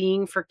as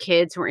being for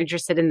kids who are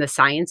interested in the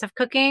science of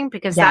cooking,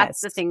 because that's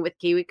the thing with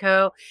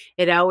KiwiCo.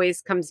 It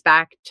always comes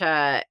back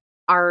to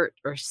art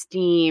or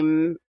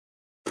STEAM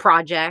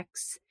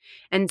projects.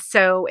 And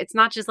so it's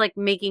not just like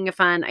making a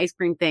fun ice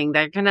cream thing.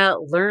 They're going to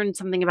learn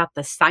something about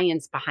the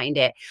science behind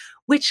it,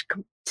 which,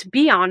 to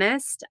be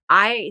honest,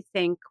 I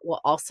think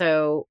will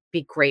also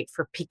be great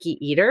for picky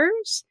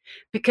eaters,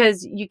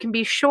 because you can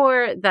be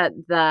sure that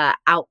the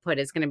output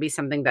is going to be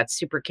something that's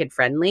super kid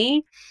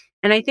friendly.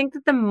 And I think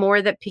that the more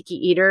that picky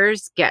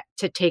eaters get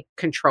to take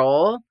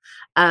control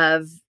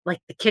of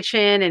like the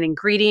kitchen and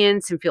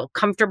ingredients and feel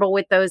comfortable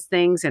with those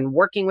things and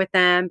working with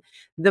them,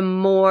 the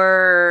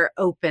more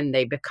open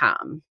they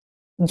become.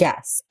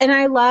 Yes. And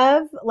I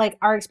love like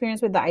our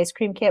experience with the ice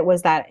cream kit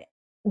was that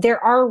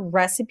there are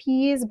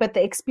recipes, but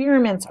the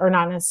experiments are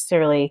not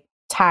necessarily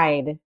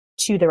tied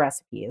to the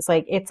recipes.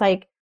 Like it's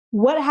like,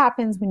 what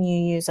happens when you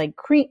use like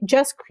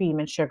just cream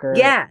and sugar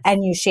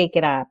and you shake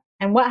it up?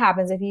 And what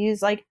happens if you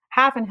use like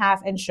half and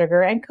half and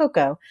sugar and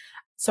cocoa?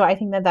 So I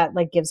think that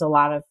like gives a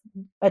lot of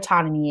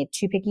autonomy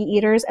to picky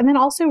eaters, and then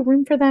also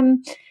room for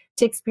them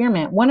to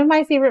experiment. One of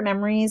my favorite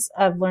memories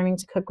of learning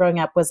to cook growing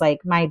up was like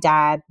my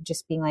dad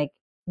just being like,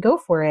 go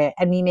for it.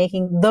 And me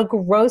making the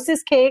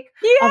grossest cake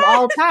of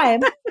all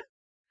time.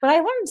 But I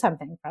learned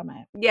something from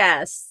it.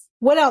 Yes.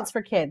 What else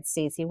for kids,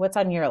 Stacey? What's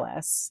on your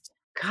list?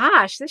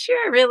 Gosh, this year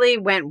I really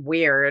went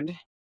weird.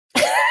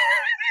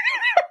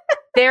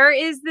 There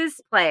is this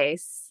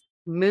place,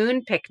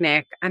 Moon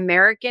Picnic,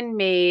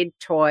 American-made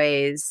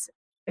toys,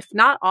 if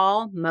not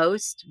all,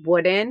 most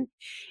wooden.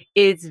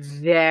 It's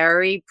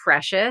very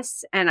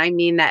precious. And I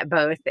mean that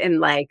both in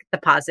like the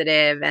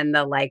positive and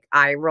the like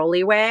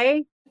eye-rolly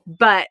way.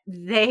 But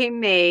they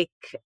make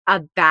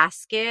a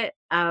basket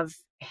of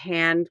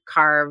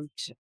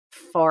hand-carved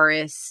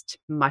forest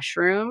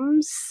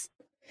mushrooms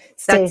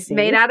that's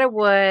made out of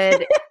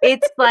wood.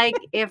 It's like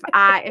if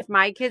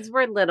my kids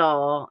were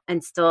little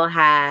and still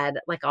had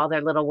like all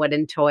their little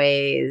wooden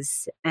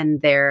toys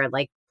and their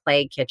like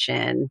play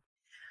kitchen,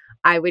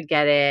 I would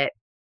get it,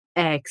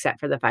 except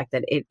for the fact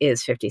that it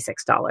is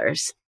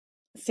 $56.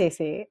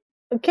 Stacey,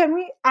 Please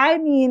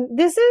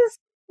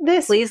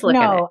look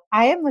at it.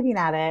 I am looking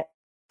at it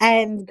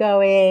and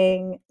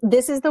going,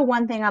 this is the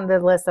one thing on the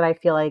list that I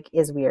feel like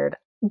is weird.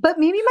 But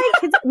maybe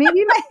my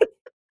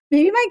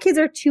kids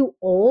are too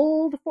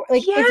old for,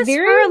 like, Yes, it's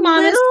very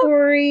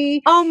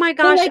Montessori. Oh my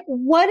gosh. But like,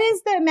 what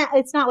is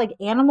it's not like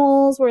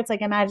animals where it's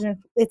like,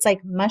 imagine it's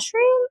like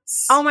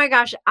mushrooms. Oh my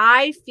gosh.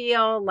 I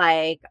feel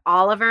like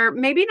Oliver,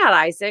 maybe not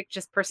Isaac,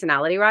 just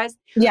personality wise.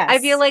 Yes. I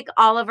feel like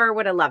Oliver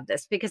would have loved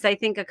this because I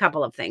think a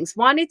couple of things.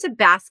 One, it's a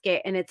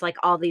basket and it's like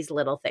all these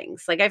little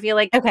things. Like, I feel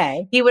like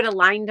he would have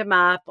lined them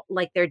up,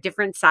 like they're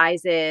different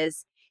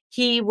sizes.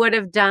 He would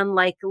have done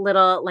like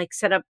little, like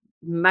set up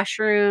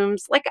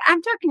mushrooms. Like,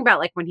 I'm talking about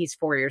like when he's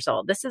 4 years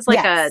old. This is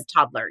like a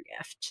toddler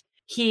gift.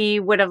 He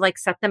would have like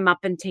set them up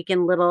and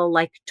taken little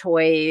like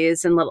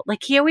toys and little,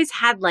 like he always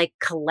had like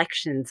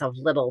collections of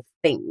little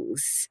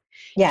things.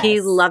 Yes.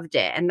 He loved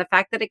it. And the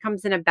fact that it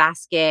comes in a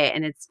basket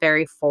and it's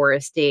very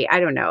foresty, I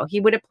don't know.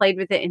 He would have played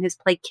with it in his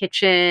play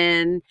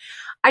kitchen.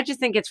 I just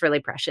think it's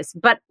really precious.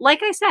 But like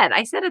I said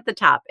at the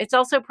top, it's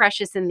also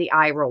precious in the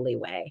eye rolly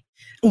way.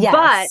 Yes.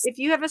 But if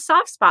you have a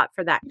soft spot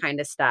for that kind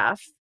of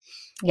stuff,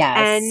 yes.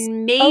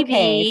 And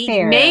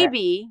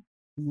maybe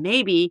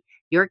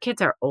your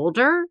kids are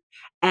older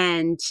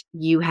and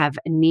you have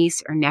a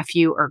niece or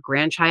nephew or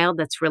grandchild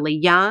that's really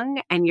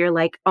young and you're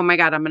like, oh my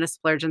God, I'm going to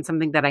splurge on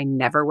something that I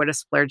never would have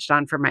splurged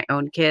on for my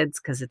own kids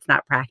because it's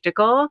not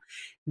practical.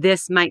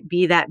 This might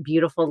be that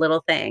beautiful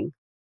little thing.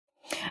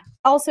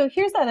 Also,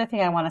 here's the other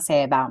thing I want to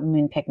say about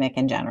Moon Picnic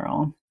in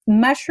general.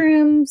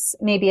 Mushrooms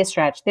may be a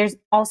stretch. There's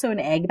also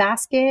an egg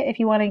basket if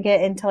you want to get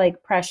into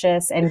like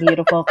precious and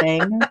beautiful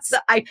things.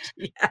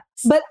 Yes.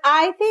 But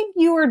I think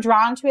you were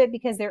drawn to it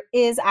because there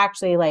is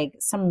actually like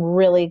some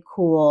really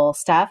cool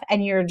stuff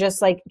and you're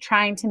just like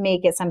trying to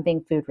make it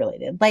something food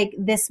related. Like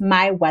this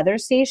My Weather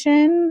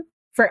Station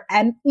for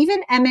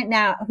even Emmett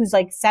now, who's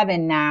like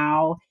 7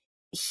 now,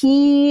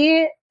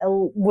 he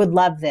would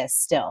love this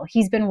still.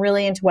 He's been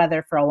really into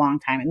weather for a long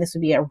time, and this would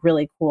be a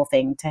really cool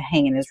thing to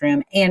hang in his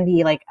room and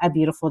be like a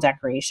beautiful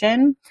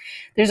decoration.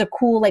 There's a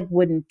cool like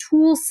wooden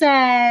tool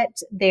set.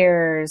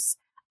 There's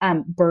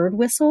bird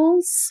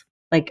whistles.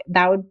 Like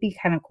that would be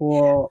kind of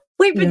cool.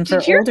 Wait, but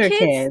did your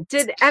kids,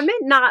 did Emmett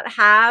not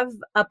have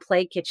a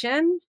play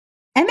kitchen?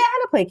 Emmett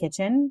had a play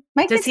kitchen.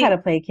 My kids had a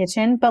play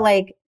kitchen, but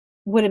like,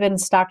 would have been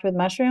stocked with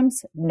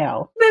mushrooms?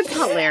 No. That's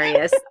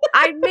hilarious.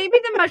 Maybe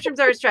the mushrooms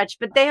are a stretch,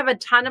 but they have a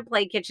ton of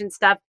play kitchen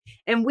stuff.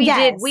 And we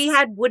had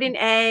wooden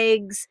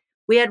eggs.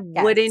 We had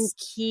wooden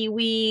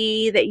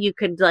kiwi that you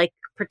could like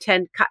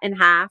pretend cut in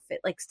half. It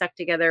like stuck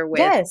together with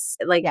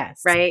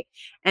right?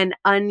 And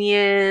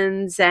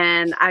onions.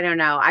 And I don't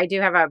know. I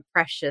do have a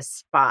precious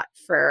spot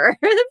for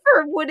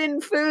wooden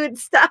food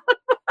stuff.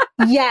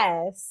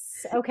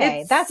 Yes.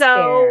 Okay. That's so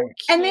fair. Cute.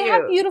 And they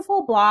have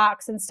beautiful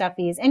blocks and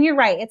stuffies. And you're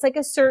right. It's like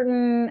a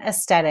certain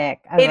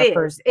aesthetic of a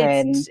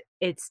person.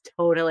 It's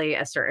totally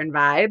a certain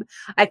vibe.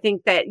 I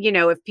think that,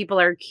 if people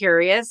are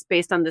curious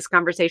based on this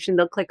conversation,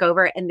 they'll click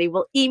over and they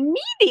will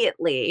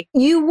immediately.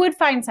 You would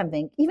find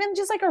something, even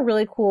just like a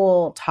really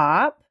cool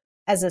top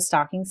as a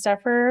stocking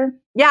stuffer.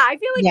 Yeah. I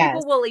feel like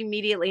people will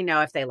immediately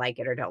know if they like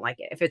it or don't like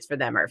it, if it's for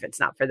them or if it's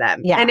not for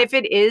them. Yeah. And if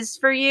it is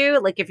for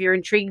you, like if you're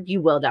intrigued,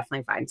 you will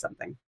definitely find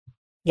something.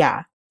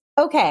 Yeah.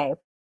 Okay.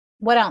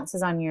 What else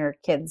is on your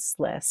kids'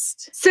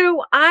 list?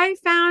 So I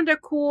found a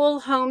cool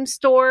home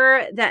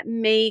store that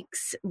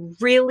makes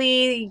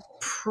really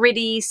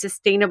pretty,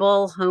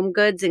 sustainable home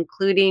goods,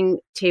 including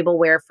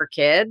tableware for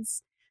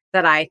kids,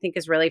 that I think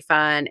is really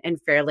fun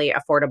and fairly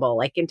affordable,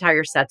 like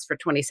entire sets for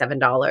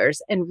 $27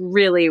 and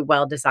really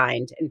well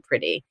designed and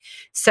pretty.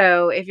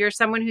 So if you're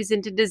someone who's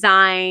into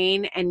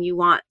design and you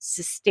want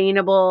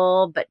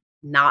sustainable but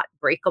not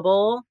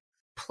breakable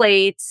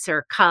plates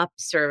or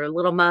cups or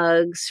little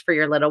mugs for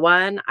your little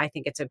one, I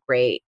think it's a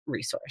great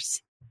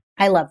resource.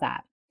 I love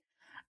that.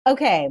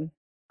 Okay.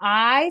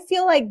 I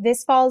feel like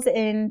this falls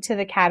into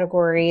the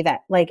category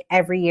that like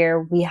every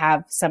year we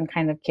have some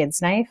kind of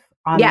kids knife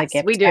on the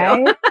gift we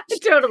do.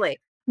 Totally.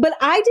 But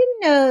I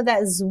didn't know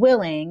that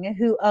Zwilling,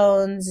 who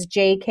owns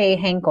J.K.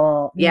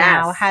 Henkel,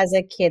 now has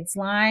a kids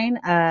line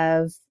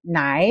of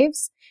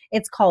knives.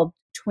 It's called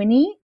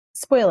Twinny.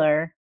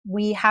 Spoiler,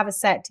 we have a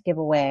set to give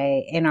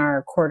away in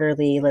our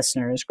quarterly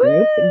listeners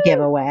group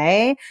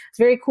giveaway. It's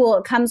very cool.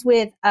 It comes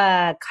with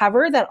a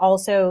cover that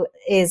also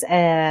is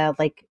a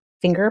like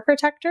finger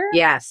protector.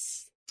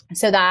 Yes.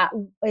 So that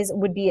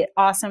would be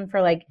awesome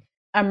for like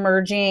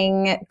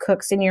emerging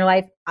cooks in your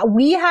life.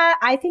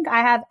 I think I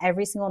have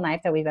every single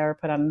knife that we've ever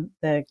put on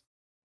the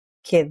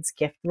kids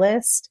gift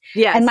list.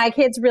 Yes. And my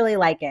kids really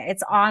like it.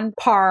 It's on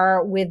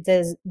par with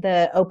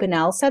the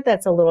Opinel set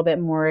that's a little bit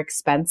more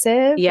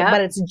expensive,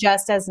 but it's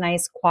just as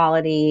nice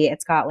quality.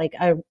 It's got like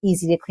a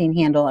easy to clean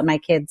handle and my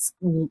kids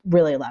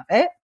really love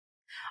it.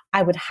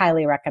 I would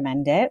highly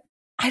recommend it.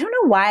 I don't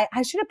know why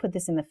I should have put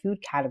this in the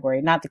food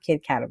category, not the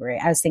kid category.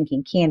 I was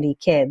thinking candy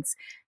kids.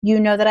 You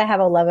know that I have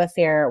a love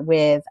affair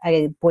with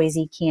a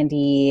Boise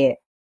candy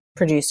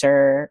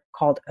producer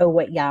called Oh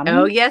What Yum.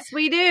 Oh, yes,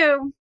 we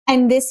do.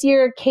 And this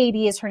year,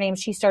 Katie is her name.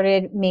 She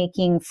started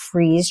making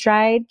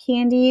freeze-dried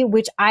candy,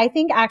 which I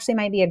think actually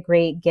might be a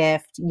great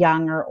gift,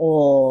 young or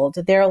old.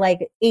 They're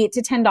like $8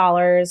 to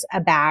 $10 a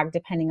bag,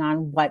 depending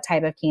on what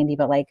type of candy,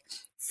 but like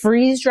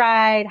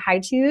freeze-dried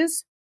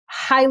Hi-Chews,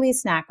 highly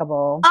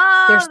snackable.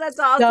 Oh, they're that's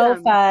awesome.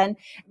 So fun.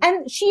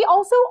 And she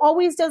also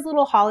always does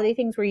little holiday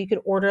things where you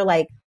could order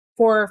like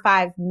 4 or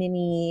 5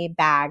 mini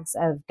bags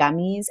of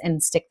gummies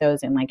and stick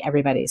those in like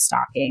everybody's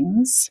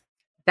stockings.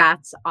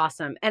 That's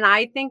awesome. And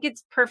I think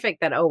it's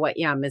perfect that Oh What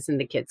Yum is in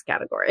the kids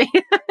category.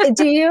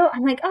 Do you?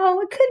 I'm like, oh,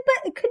 it could,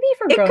 but it could be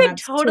for grown-ups. It could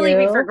totally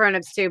be for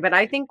grown-ups too. But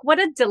I think what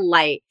a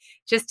delight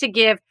just to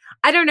give,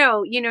 I don't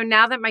know,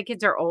 now that my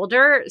kids are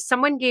older,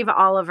 someone gave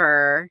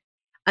Oliver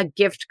a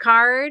gift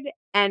card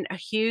and a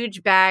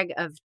huge bag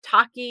of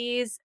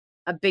Takis,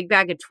 a big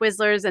bag of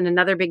Twizzlers, and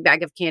another big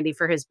bag of candy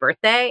for his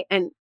birthday.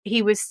 And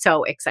he was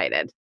so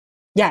excited.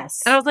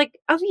 Yes. And I was like,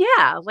 oh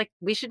yeah, like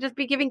we should just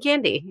be giving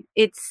candy.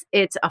 It's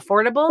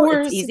affordable, or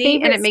it's easy,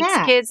 and it makes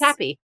kids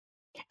happy.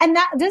 And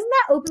that doesn't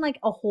that open like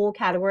a whole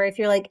category if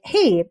you're like,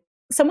 hey,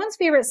 someone's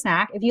favorite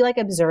snack, if you like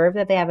observe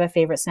that they have a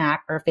favorite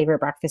snack or a favorite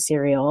breakfast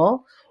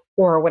cereal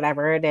or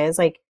whatever it is,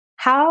 like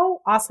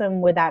how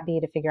awesome would that be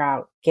to figure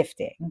out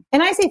gifting?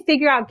 And I say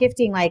figure out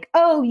gifting like,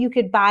 oh, you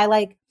could buy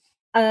like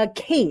a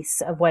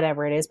case of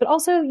whatever it is, but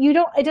also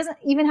it doesn't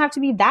even have to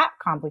be that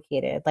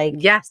complicated. Like,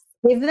 yes,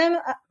 give them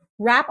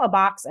wrap a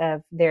box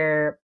of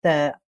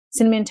the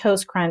Cinnamon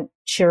Toast Crunch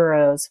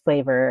churros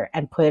flavor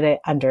and put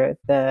it under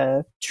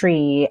the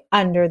tree,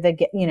 under the,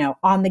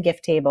 on the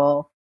gift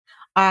table.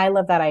 I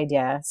love that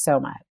idea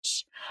so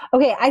much.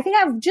 Okay. I think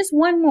I have just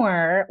one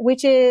more,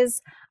 which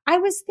is I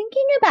was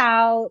thinking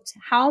about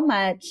how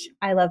much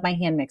I love my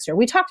hand mixer.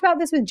 We talked about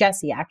this with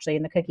Jessie actually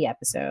in the cookie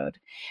episode,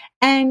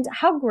 and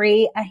how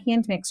great a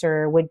hand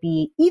mixer would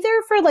be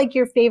either for like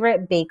your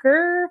favorite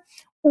baker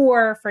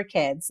or for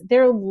kids.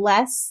 They're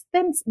less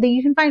than,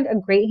 you can find a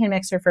great hand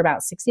mixer for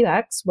about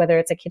 $60, whether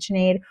it's a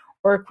KitchenAid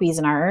or a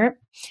Cuisinart.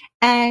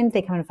 And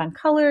they come in fun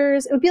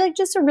colors. It would be like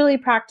just a really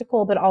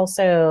practical, but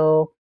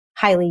also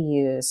highly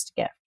used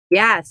gift.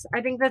 Yes,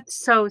 I think that's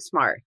so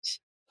smart.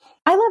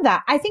 I love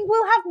that. I think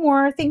we'll have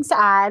more things to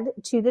add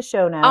to the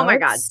show notes. Oh my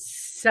God,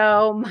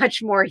 so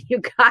much more, you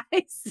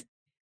guys.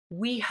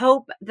 We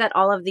hope that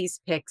all of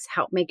these picks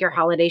help make your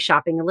holiday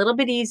shopping a little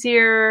bit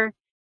easier,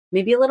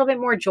 maybe a little bit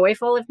more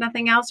joyful, if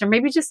nothing else, or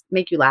maybe just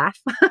make you laugh.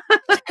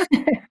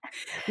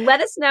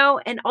 Let us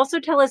know. And also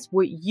tell us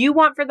what you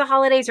want for the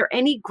holidays or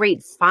any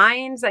great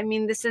finds. I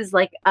mean, this is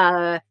like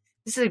a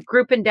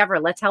group endeavor.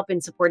 Let's help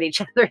and support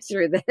each other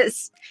through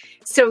this.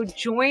 So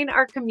join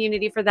our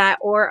community for that.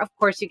 Or of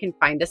course, you can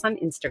find us on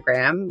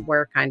Instagram.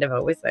 We're kind of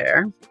always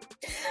there.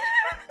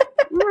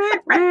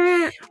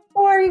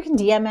 Or you can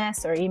DM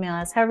us or email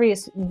us, however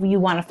you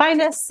want to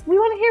find us. We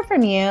want to hear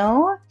from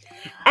you.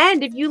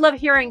 And if you love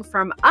hearing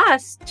from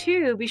us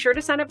too, be sure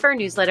to sign up for our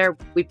newsletter.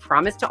 We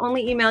promise to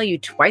only email you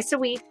twice a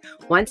week,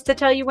 once to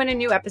tell you when a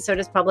new episode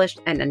is published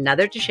and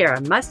another to share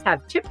a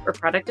must-have tip or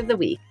product of the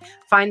week.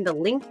 Find the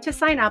link to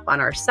sign up on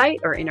our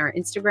site or in our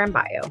Instagram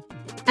bio.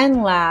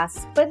 And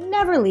last but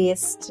never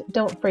least,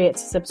 don't forget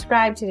to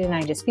subscribe to Didn't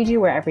I Just Feed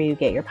You wherever you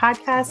get your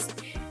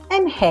podcasts.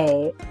 And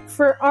hey,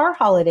 for our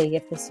holiday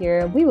gift this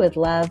year, we would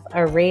love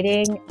a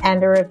rating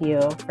and a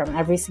review from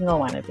every single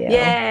one of you.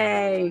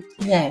 Yay!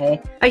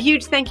 Yay. A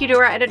huge thank you to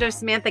our editor,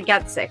 Samantha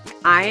Getzik.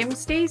 I'm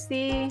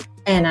Stacy.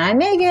 And I'm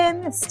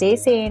Megan. Stay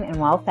sane and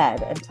well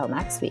fed until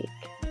next week.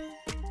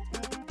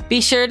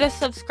 Be sure to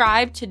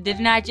subscribe to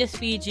Didn't I Just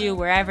Feed You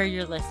wherever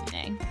you're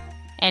listening.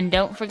 And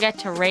don't forget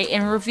to rate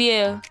and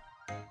review.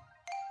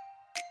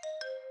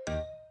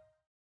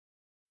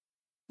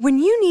 When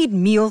you need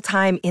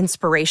mealtime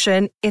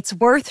inspiration, it's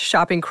worth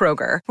shopping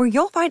Kroger, where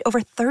you'll find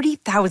over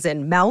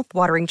 30,000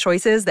 mouth-watering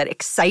choices that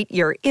excite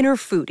your inner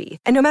foodie.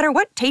 And no matter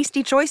what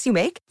tasty choice you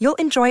make, you'll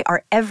enjoy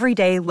our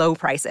everyday low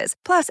prices,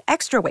 plus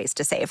extra ways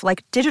to save,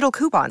 like digital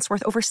coupons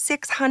worth over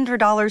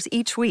 $600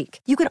 each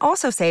week. You can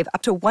also save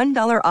up to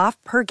 $1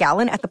 off per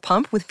gallon at the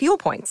pump with fuel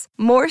points.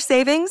 More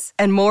savings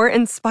and more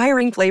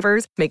inspiring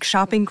flavors make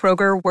shopping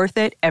Kroger worth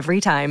it every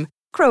time.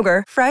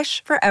 Kroger,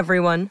 fresh for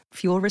everyone.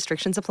 Fuel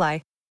restrictions apply.